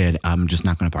she said, I'm just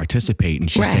not going to participate.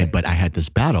 And she said, but I had this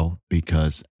battle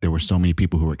because there were so many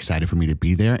people who were excited for me to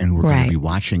be there and who were going to be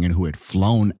watching and who had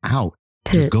flown out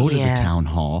to go to the town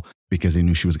hall because they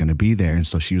knew she was going to be there. And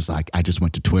so she was like, I just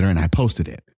went to Twitter and I posted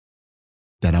it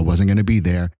that I wasn't going to be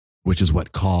there, which is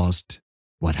what caused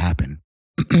what happened.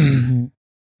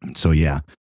 So yeah,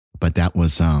 but that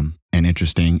was an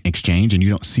interesting exchange, and you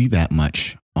don't see that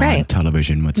much on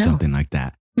television with something like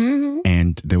that.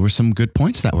 And there were some good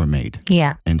points that were made.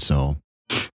 Yeah. And so.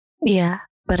 Yeah,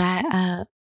 but I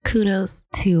kudos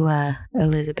to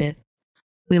Elizabeth.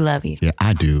 We love you. Yeah,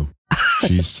 I do.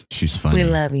 She's funny. We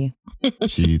love you.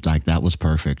 She that was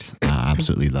perfect. I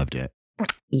absolutely loved it.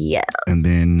 Yes. And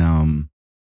then,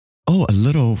 a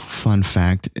little fun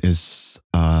fact is,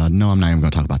 no, I'm not even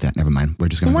going to talk about that. Never mind. We're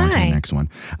just going to go on to the next one.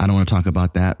 I don't want to talk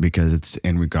about that because it's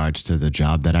in regards to the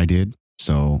job that I did.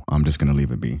 So I'm just going to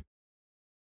leave it be.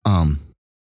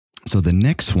 So the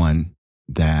next one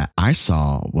that I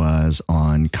saw was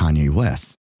on Kanye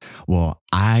West. Well,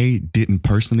 I didn't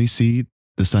personally see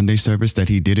the Sunday service that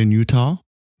he did in Utah.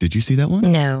 Did you see that one?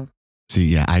 No. See,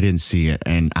 yeah, I didn't see it.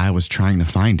 And I was trying to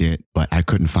find it, but I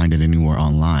couldn't find it anywhere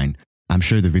online. I'm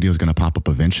sure the video is going to pop up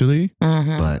eventually,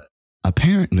 but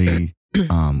apparently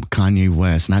Kanye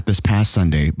West, not this past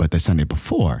Sunday, but the Sunday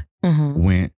before,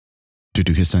 went to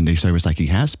do his Sunday service like he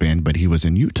has been, but he was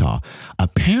in Utah.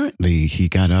 Apparently, he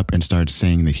got up and started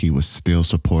saying that he was still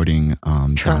supporting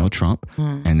Donald Trump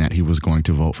and that he was going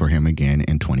to vote for him again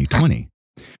in 2020.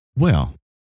 Well,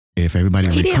 if everybody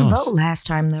recalls... He didn't vote last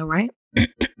time though, right?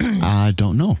 I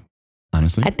don't know,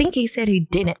 honestly. I think he said he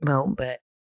didn't vote, but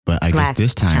I guess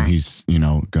this time he's,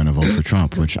 going to vote for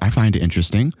Trump, which I find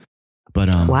interesting. But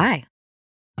why?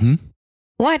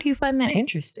 Why do you find that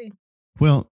interesting?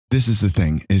 Well, this is the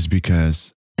thing, is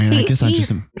because, and I guess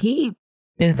he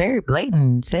is very blatant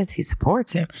and says he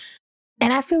supports him.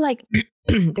 And I feel like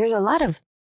there's a lot of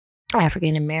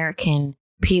African American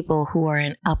people who are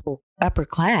in upper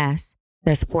class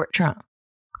that support Trump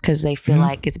because they feel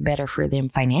like it's better for them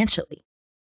financially.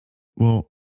 Well,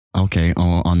 okay.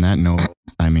 On that note,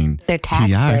 I mean, their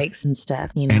tax breaks and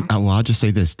stuff, And I'll just say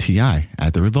this: T.I.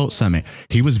 at the Revolt Summit,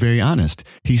 he was very honest.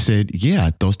 He said, "Yeah,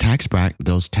 those tax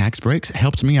breaks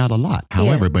helped me out a lot.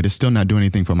 However, but it's still not doing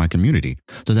anything for my community.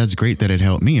 So that's great that it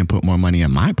helped me and put more money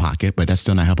in my pocket, but that's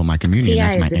still not helping my community.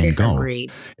 And that's my end goal."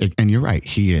 And you're right,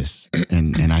 he is,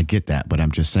 and I get that. But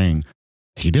I'm just saying,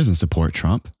 he doesn't support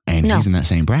Trump, and he's in that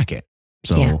same bracket.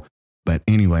 So. Yeah. But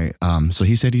anyway, so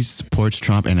he said he supports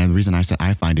Trump. And the reason I said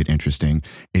I find it interesting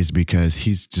is because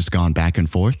he's just gone back and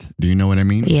forth. Do you know what I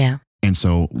mean? Yeah. And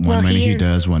so one minute he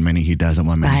does, 1 minute he doesn't,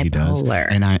 1 minute he does.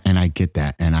 And I get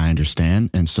that and I understand.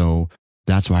 And so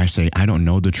that's why I say I don't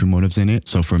know the true motives in it.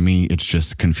 So for me, it's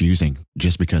just confusing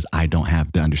just because I don't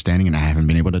have the understanding and I haven't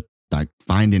been able to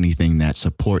find anything that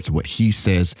supports what he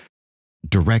says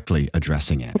directly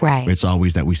addressing it. Right. It's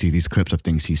always that we see these clips of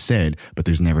things he said, but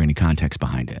there's never any context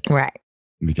behind it. Right.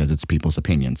 Because it's people's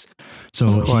opinions.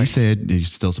 So he said he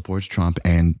still supports Trump.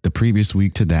 And the previous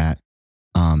week to that,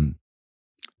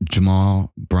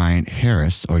 Jamal Bryant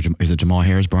Harris, or is it Jamal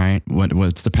Harris Bryant?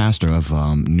 What's the pastor of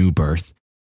New Birth?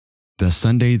 The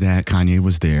Sunday that Kanye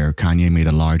was there, Kanye made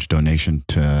a large donation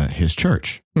to his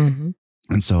church. And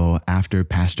so after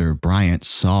Pastor Bryant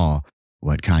saw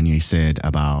what Kanye said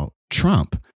about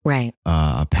Trump, right?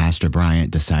 Pastor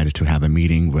Bryant decided to have a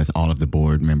meeting with all of the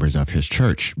board members of his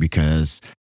church because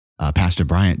Pastor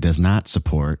Bryant does not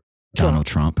support Donald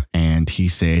Trump, and he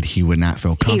said he would not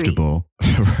feel comfortable.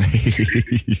 Right.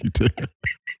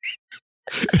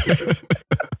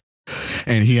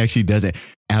 And he actually doesn't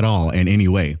at all in any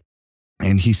way.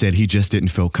 And he said he just didn't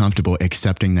feel comfortable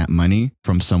accepting that money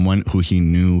from someone who he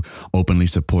knew openly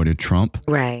supported Trump.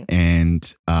 Right.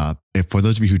 And for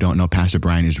those of you who don't know, Pastor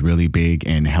Brian is really big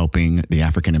in helping the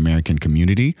African-American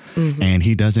community. And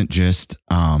he doesn't just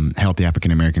help the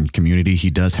African-American community. He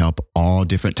does help all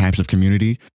different types of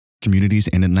communities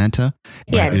in Atlanta.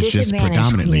 Yeah, it's just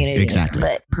predominantly, exactly.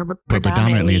 But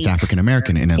predominantly it's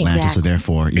African-American in Atlanta. Exactly. So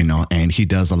therefore, and he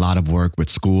does a lot of work with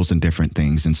schools and different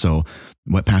things. And so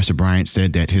what Pastor Bryant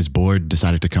said that his board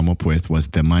decided to come up with was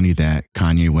the money that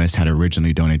Kanye West had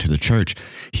originally donated to the church.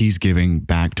 He's giving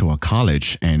back to a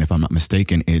college. And if I'm not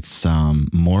mistaken, it's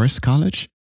Morris College.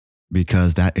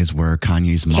 Because that is where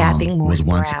Kanye's mom was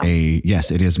once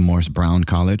yes, it is Morris Brown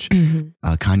College.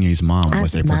 Kanye's mom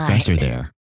was a professor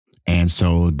there. And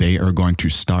so they are going to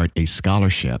start a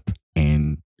scholarship,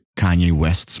 and Kanye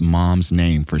West's mom's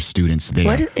name for students there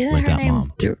What is with her that name?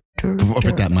 mom.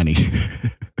 With that money.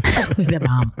 The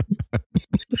mom.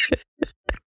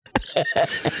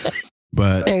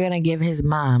 But They're gonna give his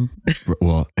mom.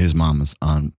 well, his mom is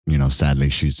on, sadly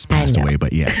she's passed know. away,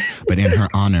 but yeah. But in her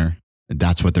honor,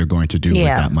 that's what they're going to do with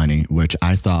Yeah. that money, which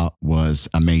I thought was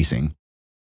amazing.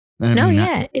 And I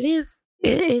mean, It is.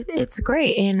 It's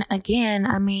great. And again,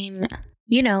 I mean,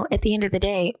 at the end of the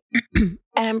day, and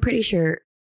I'm pretty sure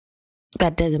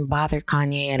that doesn't bother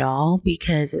Kanye at all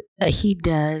because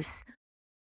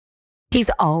he's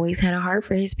always had a heart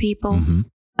for his people. Mhm.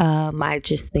 I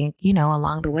just think,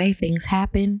 along the way things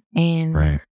happen and,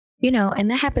 Right.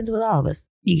 and that happens with all of us,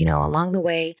 along the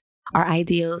way, our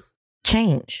ideals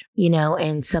change,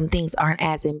 and some things aren't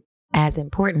as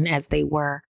important as they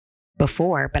were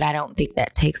before, but I don't think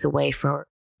that takes away for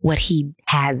what he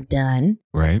has done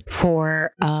Right.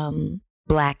 for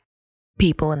Black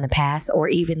people in the past, or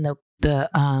even the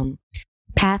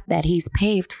path that he's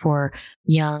paved for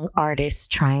young artists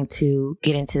trying to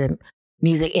get into the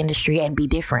music industry and be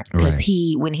different. Because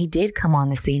Right. when he did come on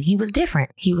the scene, he was different.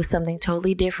 He was something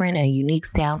totally different, a unique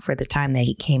sound for the time that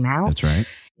he came out. That's right.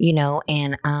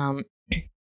 And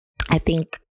I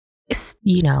think,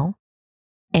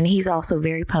 and he's also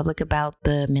very public about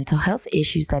the mental health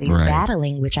issues that he's Right.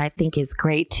 battling, which I think is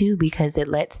great too, because it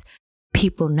lets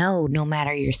people know no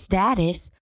matter your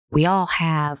status, we all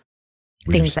have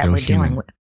We're things that still we're dealing human.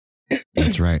 with.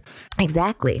 That's right.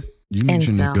 Exactly. You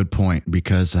mentioned so- a good point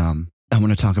because I want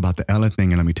to talk about the Ellen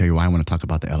thing, and let me tell you why I want to talk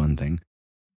about the Ellen thing.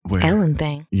 Where, Ellen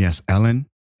thing. Yes, Ellen,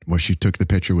 where she took the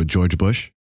picture with George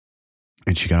Bush,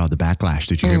 and she got all the backlash.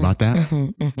 Did you hear about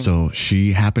that? So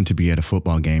she happened to be at a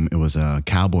football game. It was a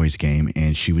Cowboys game,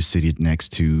 and she was seated next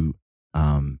to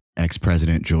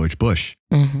ex-President George Bush,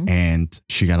 and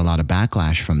she got a lot of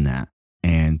backlash from that.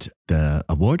 And the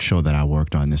award show that I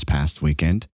worked on this past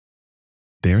weekend,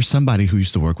 there's somebody who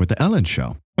used to work with the Ellen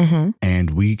Show.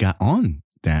 And we got on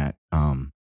that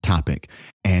topic.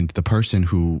 And the person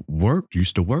who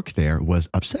used to work there was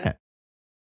upset.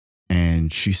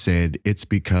 And she said it's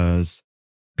because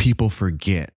people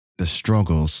forget the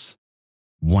struggles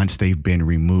once they've been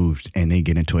removed and they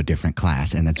get into a different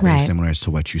class. And that's very Right. similar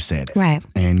to what you said. Right.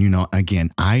 And,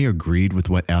 again, I agreed with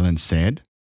what Ellen said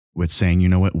with saying, you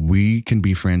know what, we can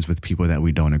be friends with people that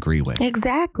we don't agree with.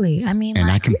 Exactly. I mean, And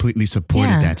I like, completely supported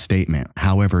Yeah. that statement.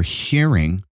 However,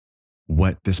 hearing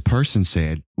what this person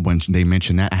said when they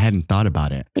mentioned that, I hadn't thought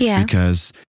about it. Yeah.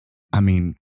 Because,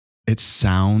 it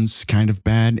sounds kind of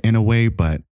bad in a way,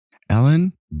 but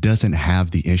Ellen doesn't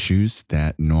have the issues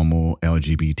that normal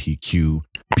LGBTQ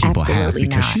people have Absolutely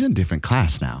because not. she's in a different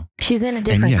class now. she's in a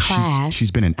different and class.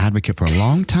 she's been an advocate for a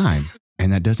long time,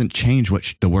 and that doesn't change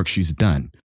the work she's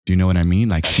done. Do you know what I mean?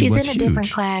 Like She's was in a huge.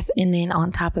 different class. And then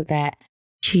on top of that,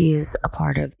 she is a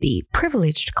part of the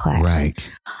privileged class.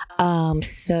 Right.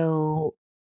 So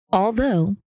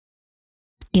although,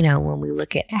 when we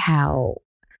look at how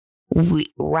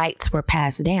rights were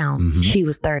passed down, Mhm. she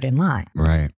was third in line.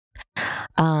 Right.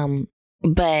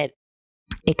 But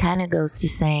it kind of goes to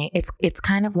saying it's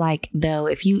kind of like, though,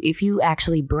 if you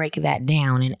actually break that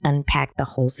down and unpack the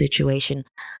whole situation,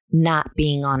 not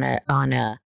being on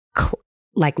a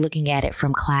like looking at it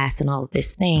from class and all of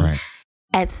this thing, Right.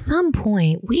 at some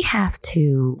point we have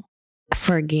to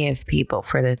forgive people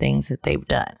for the things that they've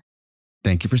done.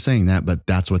 Thank you for saying that, but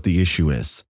that's what the issue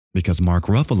is. Because Mark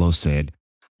Ruffalo said,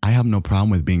 I have no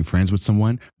problem with being friends with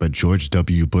someone, but George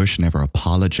W. Bush never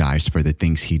apologized for the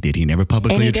things he did. He never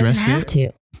publicly And he addressed doesn't have it.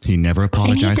 to. He never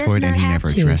apologized does for it, and not he have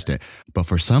never to. addressed it. But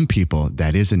for some people,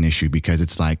 that is an issue because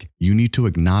it's like, you need to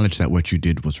acknowledge that what you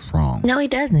did was wrong. No, he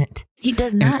doesn't. He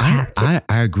does And not have to.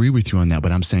 I agree with you on that,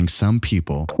 but I'm saying some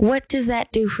people, What does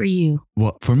that do for you?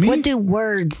 well, for me, What do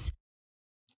words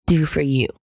do for you?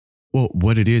 well,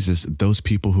 what it is those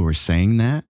people who are saying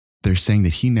that, they're saying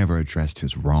that he never addressed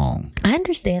his wrong. I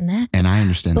understand that. And I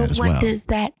understand But that as what well. does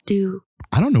that do?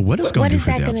 I don't know what it's going What to do is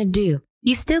for that them. going to do?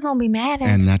 You still going to be mad at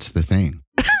And that's the thing.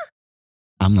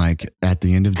 I'm like, at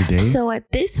the end of the day, So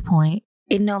at this point,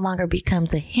 it no longer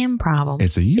becomes a him problem.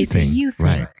 it's a you It's a thing. you thing.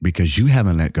 Right. Because you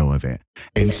haven't let go of it.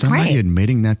 And somebody Right.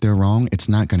 admitting that they're wrong, it's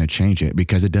not going to change it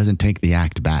because it doesn't take the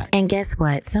act back. And guess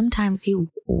what? Sometimes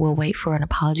you will wait for an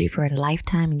apology for a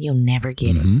lifetime and you'll never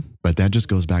get But that just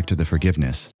goes back to the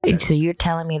forgiveness. it. So you're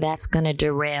telling me that's going to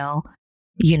derail,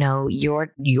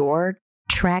 your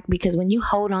track? Because when you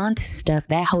hold on to stuff,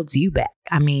 that holds you back.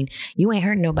 I mean, you ain't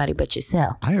hurting nobody but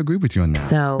yourself. I agree with you on that.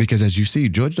 So- because as you see,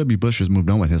 George W. Bush has moved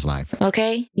on with his life.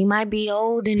 Okay? You might be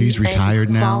old and He's retired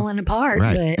and now. falling apart,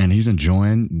 Right. but And he's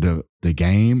enjoying the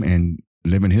game and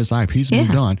living his life. He's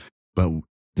moved Yeah. on. But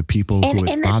the people who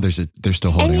it bothers, they're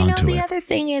still holding on to it. The other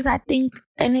thing is, I think,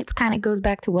 and it's kind of goes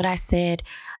back to what I said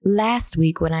last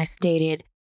week when I stated,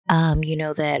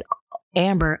 that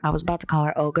Amber, I was about to call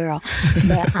her old girl,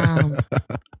 but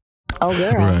old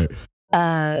girl,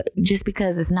 right. Just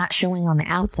because it's not showing on the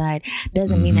outside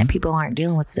doesn't mean that people aren't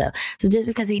dealing with stuff. So just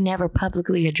because he never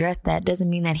publicly addressed that doesn't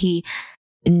mean that he,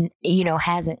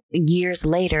 hasn't years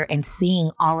later and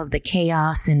seeing all of the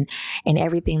chaos and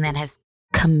everything that has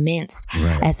commenced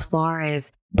as far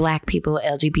as Black people,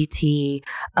 LGBT,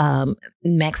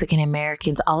 Mexican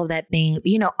Americans, all of that thing,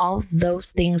 all of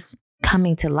those things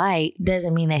coming to light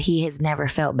doesn't mean that he has never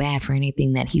felt bad for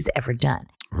anything that he's ever done.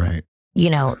 Right.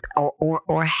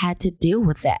 Or had to deal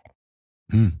with that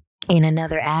in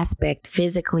another aspect,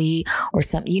 physically or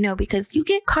something, because you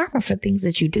get karma for things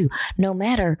that you do, no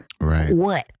matter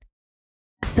what.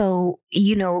 So,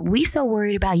 we so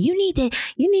worried about you need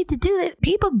to do that.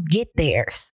 People get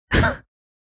theirs.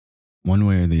 One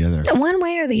way or the other.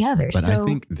 But I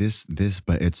think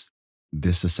but it's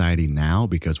this society now,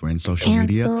 because we're in social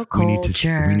media. We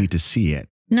need to see it.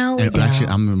 No, but actually,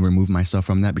 I'm going to remove myself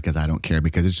from that because I don't care,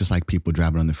 because it's just like people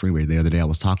driving on the freeway. The other day I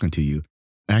was talking to you.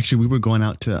 Actually, we were going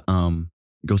out to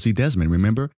go see Desmond,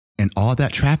 remember? And all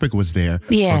that traffic was there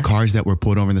for cars that were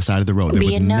pulled over on the side of the road. There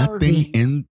was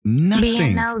nothing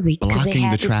blocking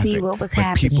the traffic.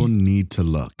 But people need to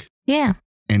look. Yeah.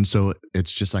 And so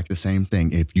it's just like the same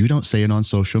thing. If you don't say it on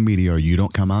social media, or you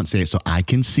don't come out and say it so I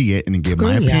can see it and give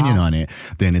my opinion on it,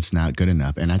 then it's not good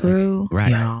enough. And I think,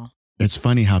 it's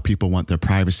funny how people want their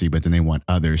privacy, but then they want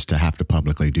others to have to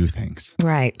publicly do things.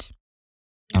 Right.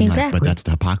 Exactly. But that's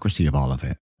the hypocrisy of all of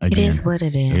it. Again, it is what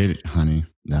it is. Honey.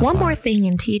 One more thing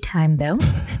in tea time, though.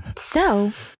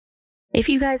 So, if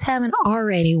you guys haven't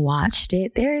already watched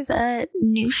it, there's a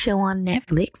new show on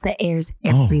Netflix that airs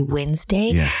every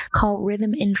Wednesday called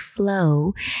Rhythm and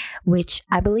Flow, which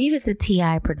I believe is a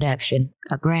T.I. production,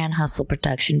 a Grand Hustle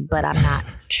production, but I'm not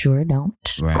sure. Don't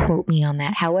quote me on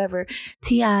that. However,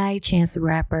 T.I., Chance the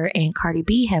Rapper, and Cardi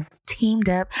B have teamed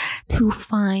up to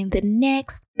find the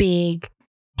next big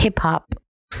hip-hop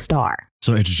star.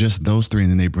 So it's just those three,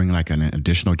 and then they bring like an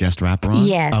additional guest rapper on?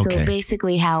 Yeah, so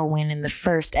basically how it went in the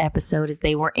first episode is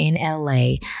they were in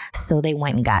LA, so they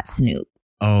went and got Snoop.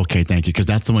 Okay, thank you, because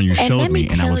that's the one you showed me,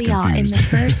 and I was confused. In the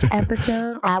first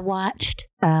episode I watched,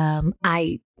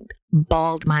 I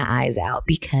bawled my eyes out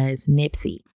because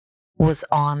Nipsey was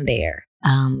on there.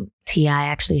 T.I.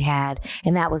 actually had,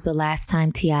 and that was the last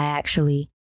time T.I. actually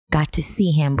got to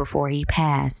see him before he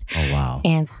passed. Oh, wow.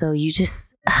 And so you just,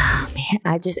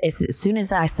 as soon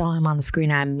as I saw him on the screen,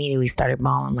 I immediately started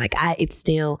bawling. Like it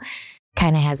still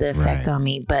kind of has an effect on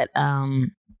me, but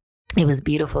it was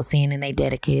beautiful seeing, and they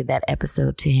dedicated that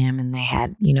episode to him, and they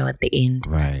had, at the end.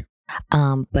 Right.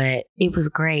 But it was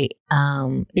great.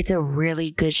 It's a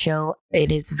really good show.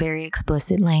 It is very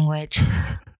explicit language.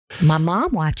 My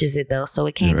mom watches it though, so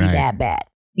it can't be that bad,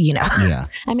 Yeah.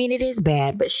 I mean, it is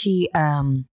bad, but she,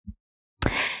 my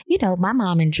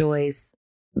mom enjoys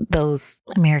those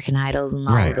American Idols and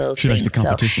all of those she things. Likes the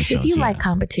competition shows, if you like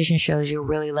competition shows, you'll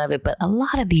really love it. But a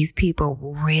lot of these people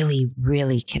really,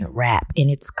 really can rap. And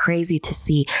it's crazy to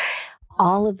see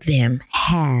all of them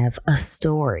have a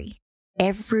story.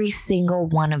 Every single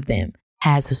one of them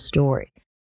has a story.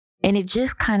 And it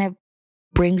just kind of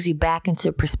brings you back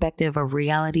into perspective of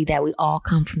reality that we all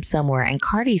come from somewhere. And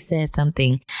Cardi said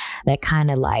something that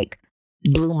kind of like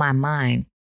blew my mind.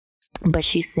 But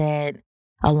she said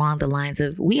along the lines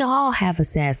of, we all have a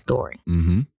sad story.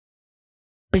 Mm-hmm.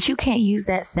 But you can't use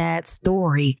that sad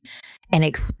story and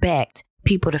expect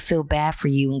people to feel bad for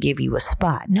you and give you a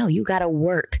spot. No, you got to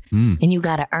work and you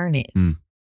got to earn it.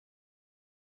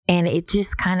 And it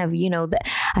just kind of,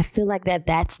 I feel like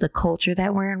that's the culture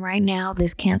that we're in right now.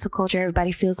 This cancel culture.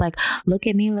 Everybody feels like, look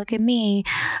at me.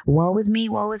 Woe is me.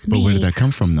 But where did that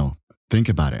come from though? Think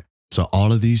about it. So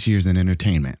all of these years in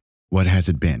entertainment, what has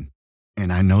it been?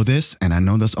 And I know this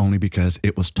only because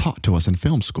it was taught to us in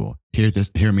film school.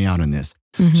 Hear me out on this.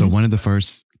 Mm-hmm. So one of the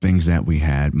first things that we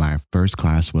had, my first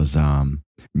class was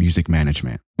music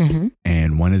management. Mm-hmm.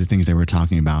 And one of the things they were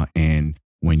talking about, and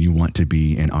when you want to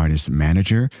be an artist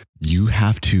manager, you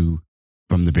have to,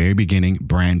 from the very beginning,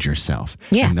 brand yourself.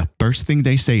 Yeah. And the first thing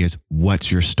they say is,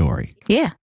 what's your story?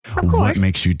 Yeah, of course. What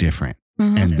makes you different?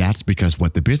 Mm-hmm. And that's because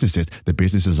what the business is. The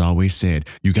business has always said,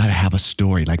 you got to have a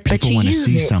story. Like people want to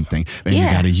see something and you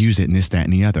got to use it and this, that,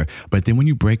 and the other. But then when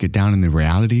you break it down in the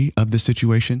reality of the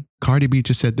situation, Cardi B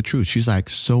just said the truth. She's like,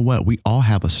 so what? We all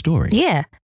have a story. Yeah.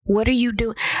 What are you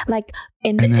doing? Like,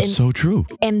 and that's so true.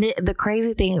 And the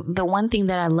crazy thing, the one thing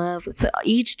that I love, so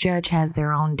each judge has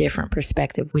their own different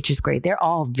perspective, which is great. They're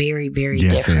all very, very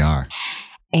different. Yes, they are.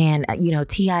 And,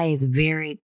 T.I. is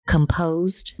very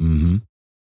composed,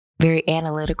 very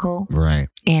analytical. Right.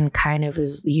 And kind of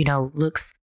is,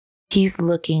 he's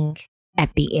looking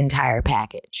at the entire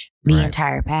package.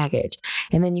 Entire package.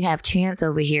 And then you have Chance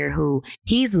over here who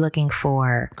he's looking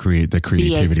for the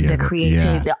creativity of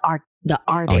it. The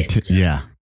artist. Yeah.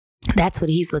 That's what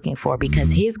he's looking for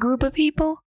because his group of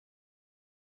people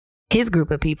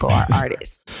are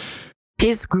artists.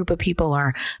 His group of people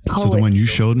are poets. So the one you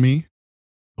showed me,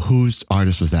 whose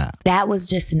artist was that? That was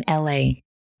just an LA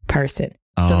person.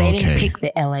 So they didn't pick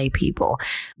the LA people.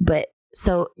 But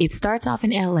so it starts off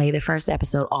in LA, the first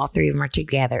episode, all three of them are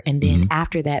together. And then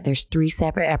after that, there's 3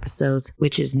 separate episodes,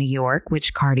 which is New York,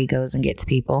 which Cardi goes and gets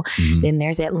people. Then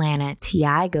there's Atlanta,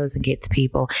 T.I. goes and gets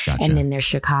people. Gotcha. And then there's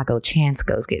Chicago, Chance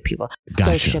goes get people.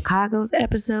 Gotcha. So Chicago's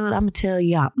episode, I'm going to tell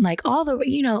y'all, like all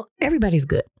the, everybody's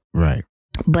good. Right.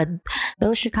 But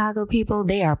those Chicago people,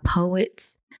 they are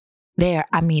poets.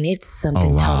 It's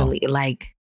something totally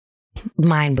like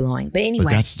mind-blowing. But anyway.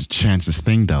 But that's Chance's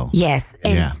thing, though. Yes.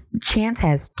 And Chance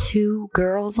has 2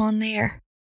 girls on there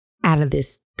out of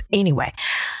this. Anyway.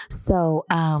 So,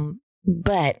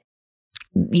 but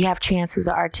you have Chance, who's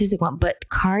an artistic one. But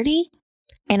Cardi,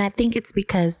 and I think it's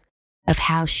because of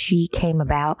how she came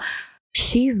about,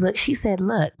 she said,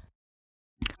 look,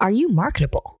 are you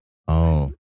marketable?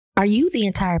 Oh. Are you the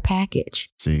entire package?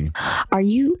 See.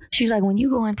 She's like, when you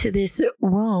go into this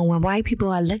room, when white people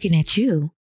are looking at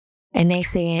you, and they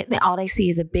say all they see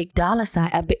is a big dollar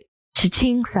sign, a big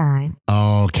cha-ching sign.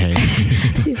 Oh, okay.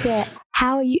 She said,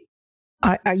 how are you?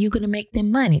 Are you going to make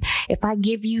them money? If I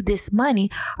give you this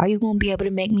money, are you going to be able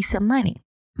to make me some money?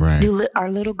 Right. Are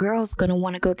little girls going to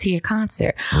want to go to your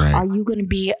concert? Right. Are you going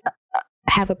to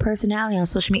have a personality on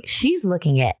social media? She's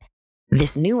looking at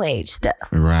this new age stuff.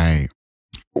 Right.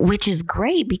 Which is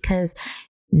great because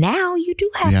now you do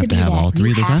have to have all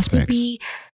 3 of those aspects.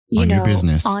 Your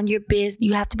business. On your biz,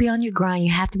 you have to be on your grind.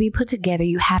 You have to be put together.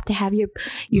 You have to have your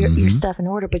stuff in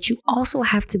order, but you also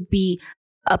have to be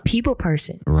a people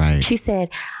person. Right. She said,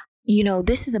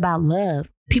 this is about love.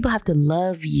 People have to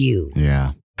love you.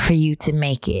 Yeah. For you to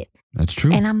make it. That's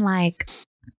true. And I'm like,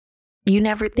 you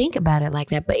never think about it like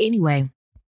that. But anyway,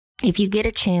 if you get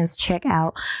a chance, check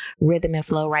out Rhythm and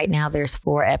Flow right now. There's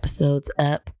 4 episodes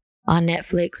up on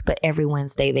Netflix, but every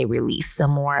Wednesday they release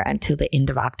some more until the end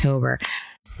of October.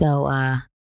 So,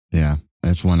 yeah,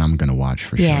 that's one I'm going to watch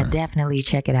for sure. Yeah, definitely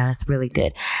check it out. It's really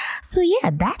good. So yeah,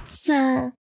 that's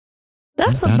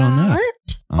about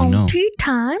it on tea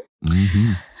time.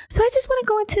 Mm-hmm. So I just want to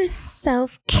go into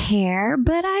self-care,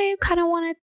 but I kind of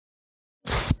want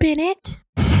to spin it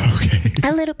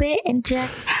a little bit and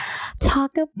just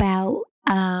talk about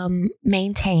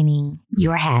maintaining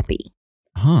your happy.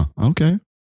 Huh. Okay.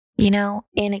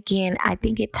 And again, I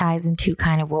think it ties into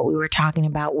kind of what we were talking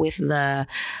about with the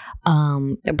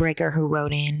breaker who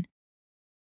wrote in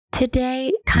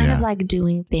today, kind of like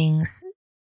doing things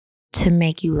to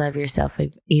make you love yourself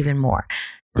even more.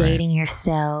 Right. Dating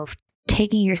yourself,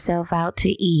 taking yourself out to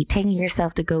eat, taking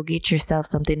yourself to go get yourself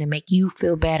something to make you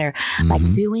feel better,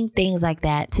 like doing things like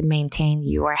that to maintain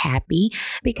your happy,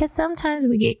 because sometimes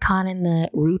we get caught in the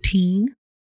routine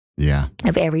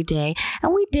of every day.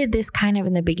 And we did this kind of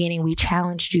in the beginning. We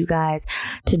challenged you guys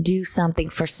to do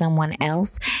something for someone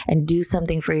else and do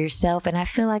something for yourself. And I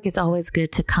feel like it's always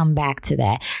good to come back to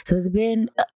that. So it's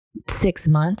been 6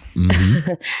 months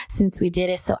since we did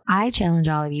it. So I challenge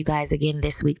all of you guys again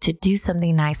this week to do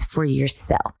something nice for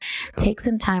yourself. Take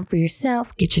some time for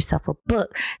yourself. Get yourself a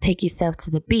book. Take yourself to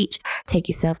the beach. Take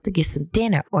yourself to get some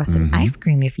dinner or some ice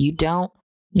cream. If you don't,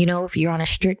 if you're on a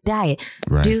strict diet,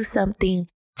 do something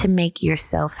to make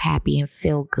yourself happy and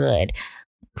feel good.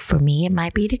 For me, it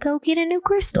might be to go get a new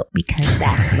crystal because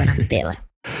that's what I'm feeling.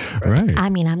 Right. I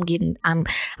mean, I'm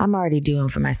already doing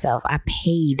for myself. I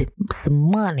paid some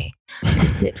money to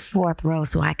sit 4th row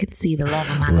so I could see the love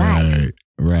of my life.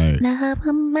 Right. Love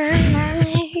of my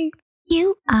life,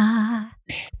 you are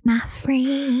my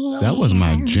friend. That was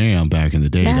my jam back in the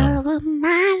day, love though. Of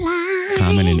my life.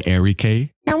 Common and Ari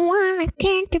K. The one I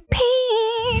can't depend.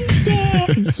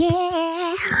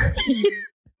 Yeah.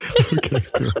 Okay,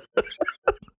 girl.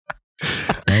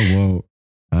 I won't.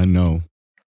 I know.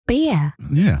 But yeah.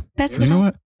 That's what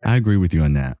what? I agree with you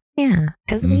on that. Yeah,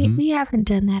 because we haven't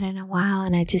done that in a while,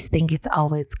 and I just think it's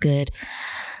always good.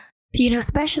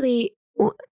 Especially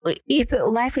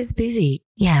life is busy.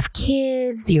 You have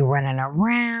kids, you're running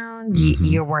around,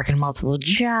 you're working multiple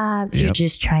jobs, you're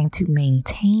just trying to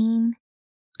maintain.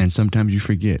 And sometimes you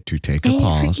forget to take a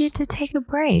pause. You forget to take a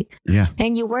break. Yeah.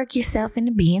 And you work yourself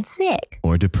into being sick.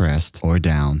 Or depressed or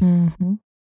down.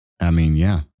 I mean,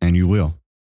 and you will.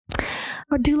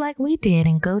 Or do like we did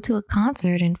and go to a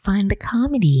concert and find the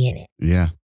comedy in it. Yeah.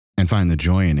 And find the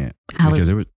joy in it. I was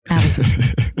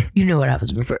you know what I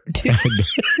was referring to.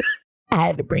 I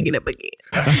had to bring it up again.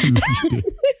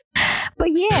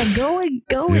 But yeah, go and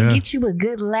get you a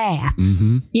good laugh.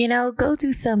 Mm-hmm. You know, go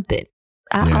do something.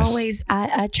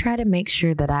 I try to make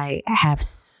sure that I have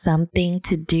something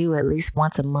to do at least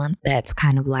once a month that's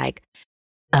kind of like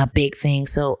a big thing.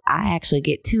 So I actually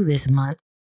get 2 this month.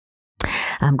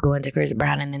 I'm going to Chris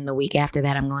Brown, and then the week after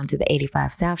that, I'm going to the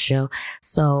 85 South show.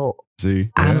 So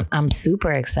I'm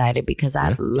super excited because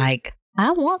I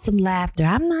want some laughter.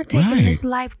 I'm not taking this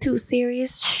life too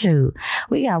serious. Shoot,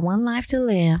 we got one life to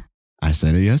live. I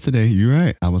said it yesterday. You're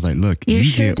right. I was like, look, you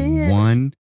sure get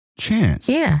one chance.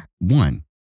 Yeah. One.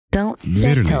 Don't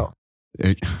settle.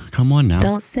 Literally. Come on now.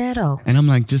 Don't settle. And I'm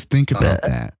like, just think about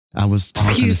that. I was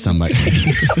talking to somebody.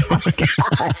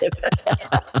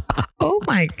 Oh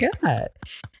my God.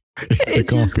 It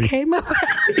just came up.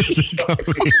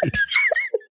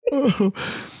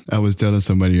 I was telling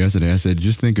somebody yesterday, I said,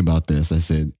 just think about this. I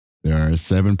said, there are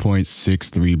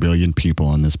 7.63 billion people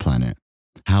on this planet.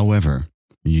 However,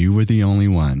 you were the only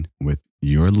one with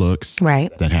your looks,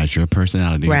 that has your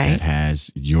personality, that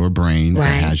has your brain,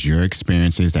 that has your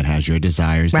experiences, that has your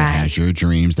desires, that has your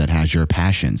dreams, that has your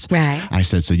passions. I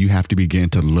said, so you have to begin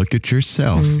to look at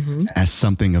yourself as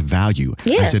something of value.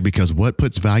 I said, because what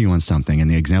puts value on something? And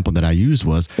the example that I used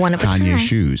was Kanye's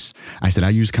shoes. I said, I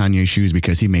used Kanye's shoes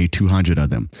because he made 200 of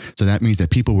them. So that means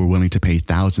that people were willing to pay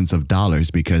thousands of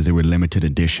dollars because they were limited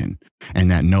edition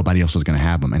and that nobody else was going to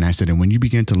have them. And I said, and when you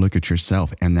begin to look at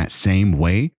yourself in that same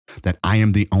way, that I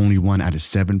am the only one out of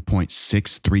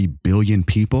 7.63 billion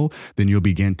people, then you'll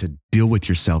begin to deal with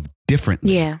yourself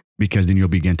differently. Yeah. Because then you'll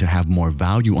begin to have more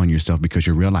value on yourself because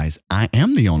you realize I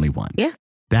am the only one. Yeah.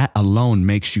 That alone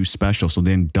makes you special. So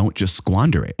then don't just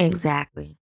squander it.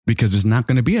 Exactly. Because there's not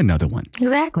going to be another one.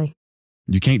 Exactly.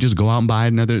 You can't just go out and buy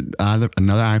another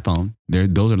iPhone.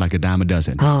 Those are like a dime a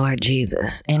dozen. Oh,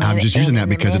 Jesus. And I'm just using that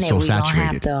because it's so saturated. You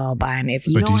don't have to all buy it.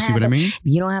 But do you see what I mean? If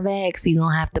you don't have an X, you're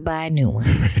going to have to buy a new one.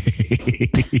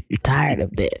 Tired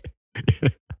of this.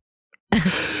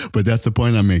 But that's the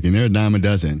point I'm making. They're a dime a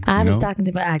dozen. I was talking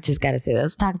to I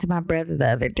was talking to my brother the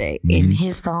other day, and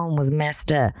his phone was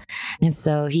messed up. And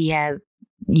so he has,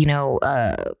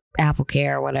 Apple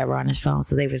Care or whatever on his phone.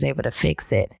 So they was able to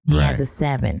fix it. He has a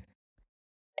 7.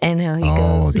 And he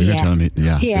goes, they're telling me,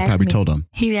 they probably told him.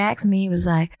 He asked me, he was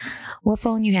like, what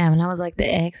phone you have? And I was like,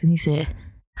 the X. And he said,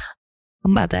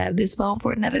 I'm about to have this phone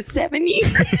for another 7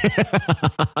 years. And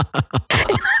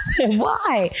I said,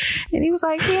 why? And he was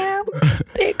like,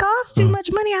 it costs too much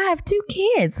money. I have 2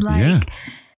 kids.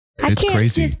 I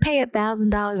can't just pay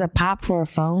 $1,000 a pop for a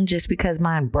phone just because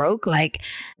mine broke. Like,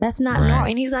 that's not normal.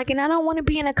 And he's like, and I don't want to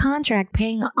be in a contract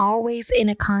paying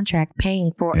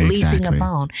for leasing a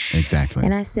phone. Exactly.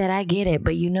 And I said, I get it,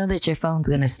 but you know that your phone's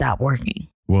going to stop working.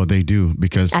 Well, they do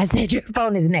because I said your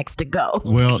phone is next to go.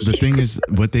 Well, the thing is,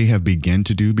 what they have begun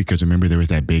to do, because remember there was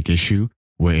that big issue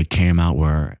where it came out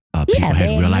where people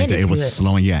had realized that it was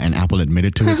slowing. Yeah, and Apple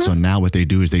admitted to it. So now what they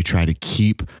do is they try to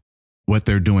keep what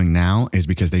they're doing now is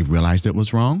because they realized it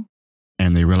was wrong.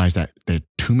 And they realized that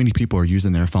too many people are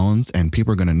using their phones and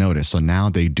people are going to notice. So now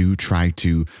they do try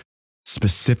to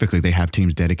specifically, they have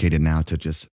teams dedicated now to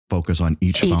just focus on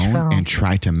each phone and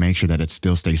try to make sure that it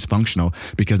still stays functional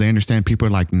because they understand people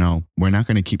are like, no, we're not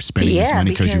going to keep spending this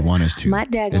money because you want us to.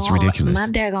 It's ridiculous. My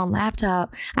daggone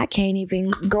laptop, I can't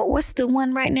even go. What's the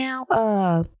one right now?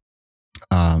 The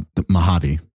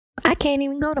Mojave. I can't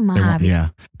even go to Mojave.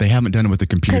 They haven't done it with the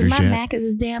computers yet. Because my Mac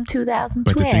is damn 2012.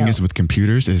 But the thing is with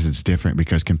computers is it's different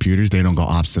because computers, they don't go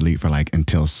obsolete for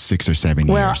until 6 or 7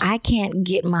 years. Well, I can't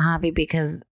get Mojave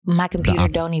because my computer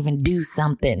don't even do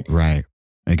something. Right.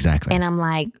 Exactly. And I'm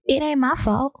like, it ain't my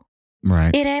fault.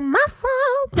 Right. It ain't my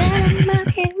fault that I'm not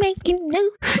here making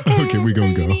news. Okay, we're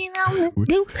going to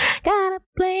go. Gotta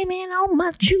blame it on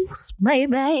my juice,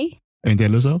 baby. Ain't that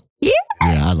Lizzo? Yeah.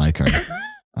 Yeah, I like her.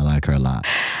 I like her a lot.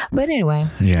 But anyway,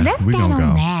 we're going to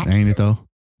go. Ain't it though?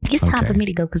 It's time for me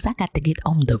to go because I got to get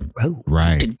on the road.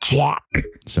 Right. To Jack.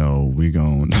 So we're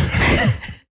going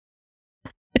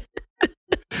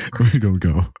we're going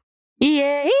to go.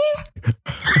 Yeah.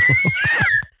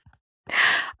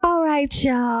 All right,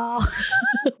 y'all.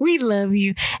 We love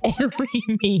you and we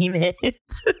mean it.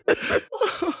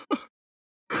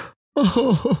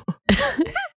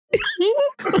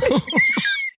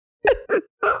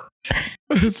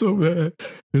 It's so bad.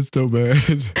 It's so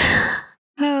bad.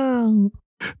 Oh.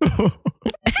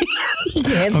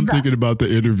 I'm thinking about the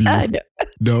interview.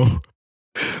 No.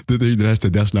 The thing that I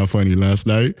said, that's not funny last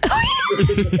night.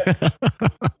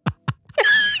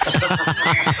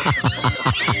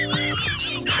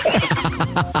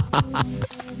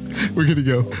 We're gonna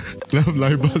go. Love,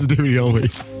 life, positivity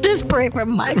always. Just pray for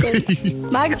Michael.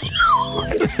 Michael.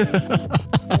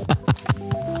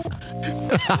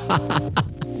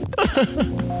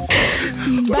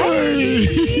 Bye.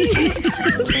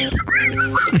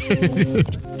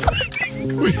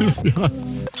 We love y'all.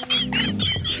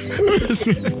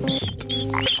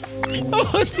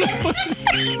 Oh, it's not funny.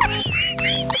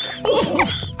 Oh,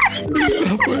 it's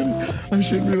not funny. I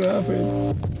shouldn't be laughing.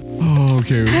 Oh,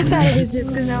 okay. I thought it was just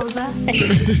because I was high.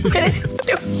 It's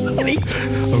too funny.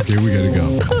 Okay, we gotta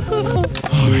go. Oh,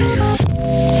 my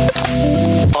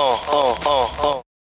God.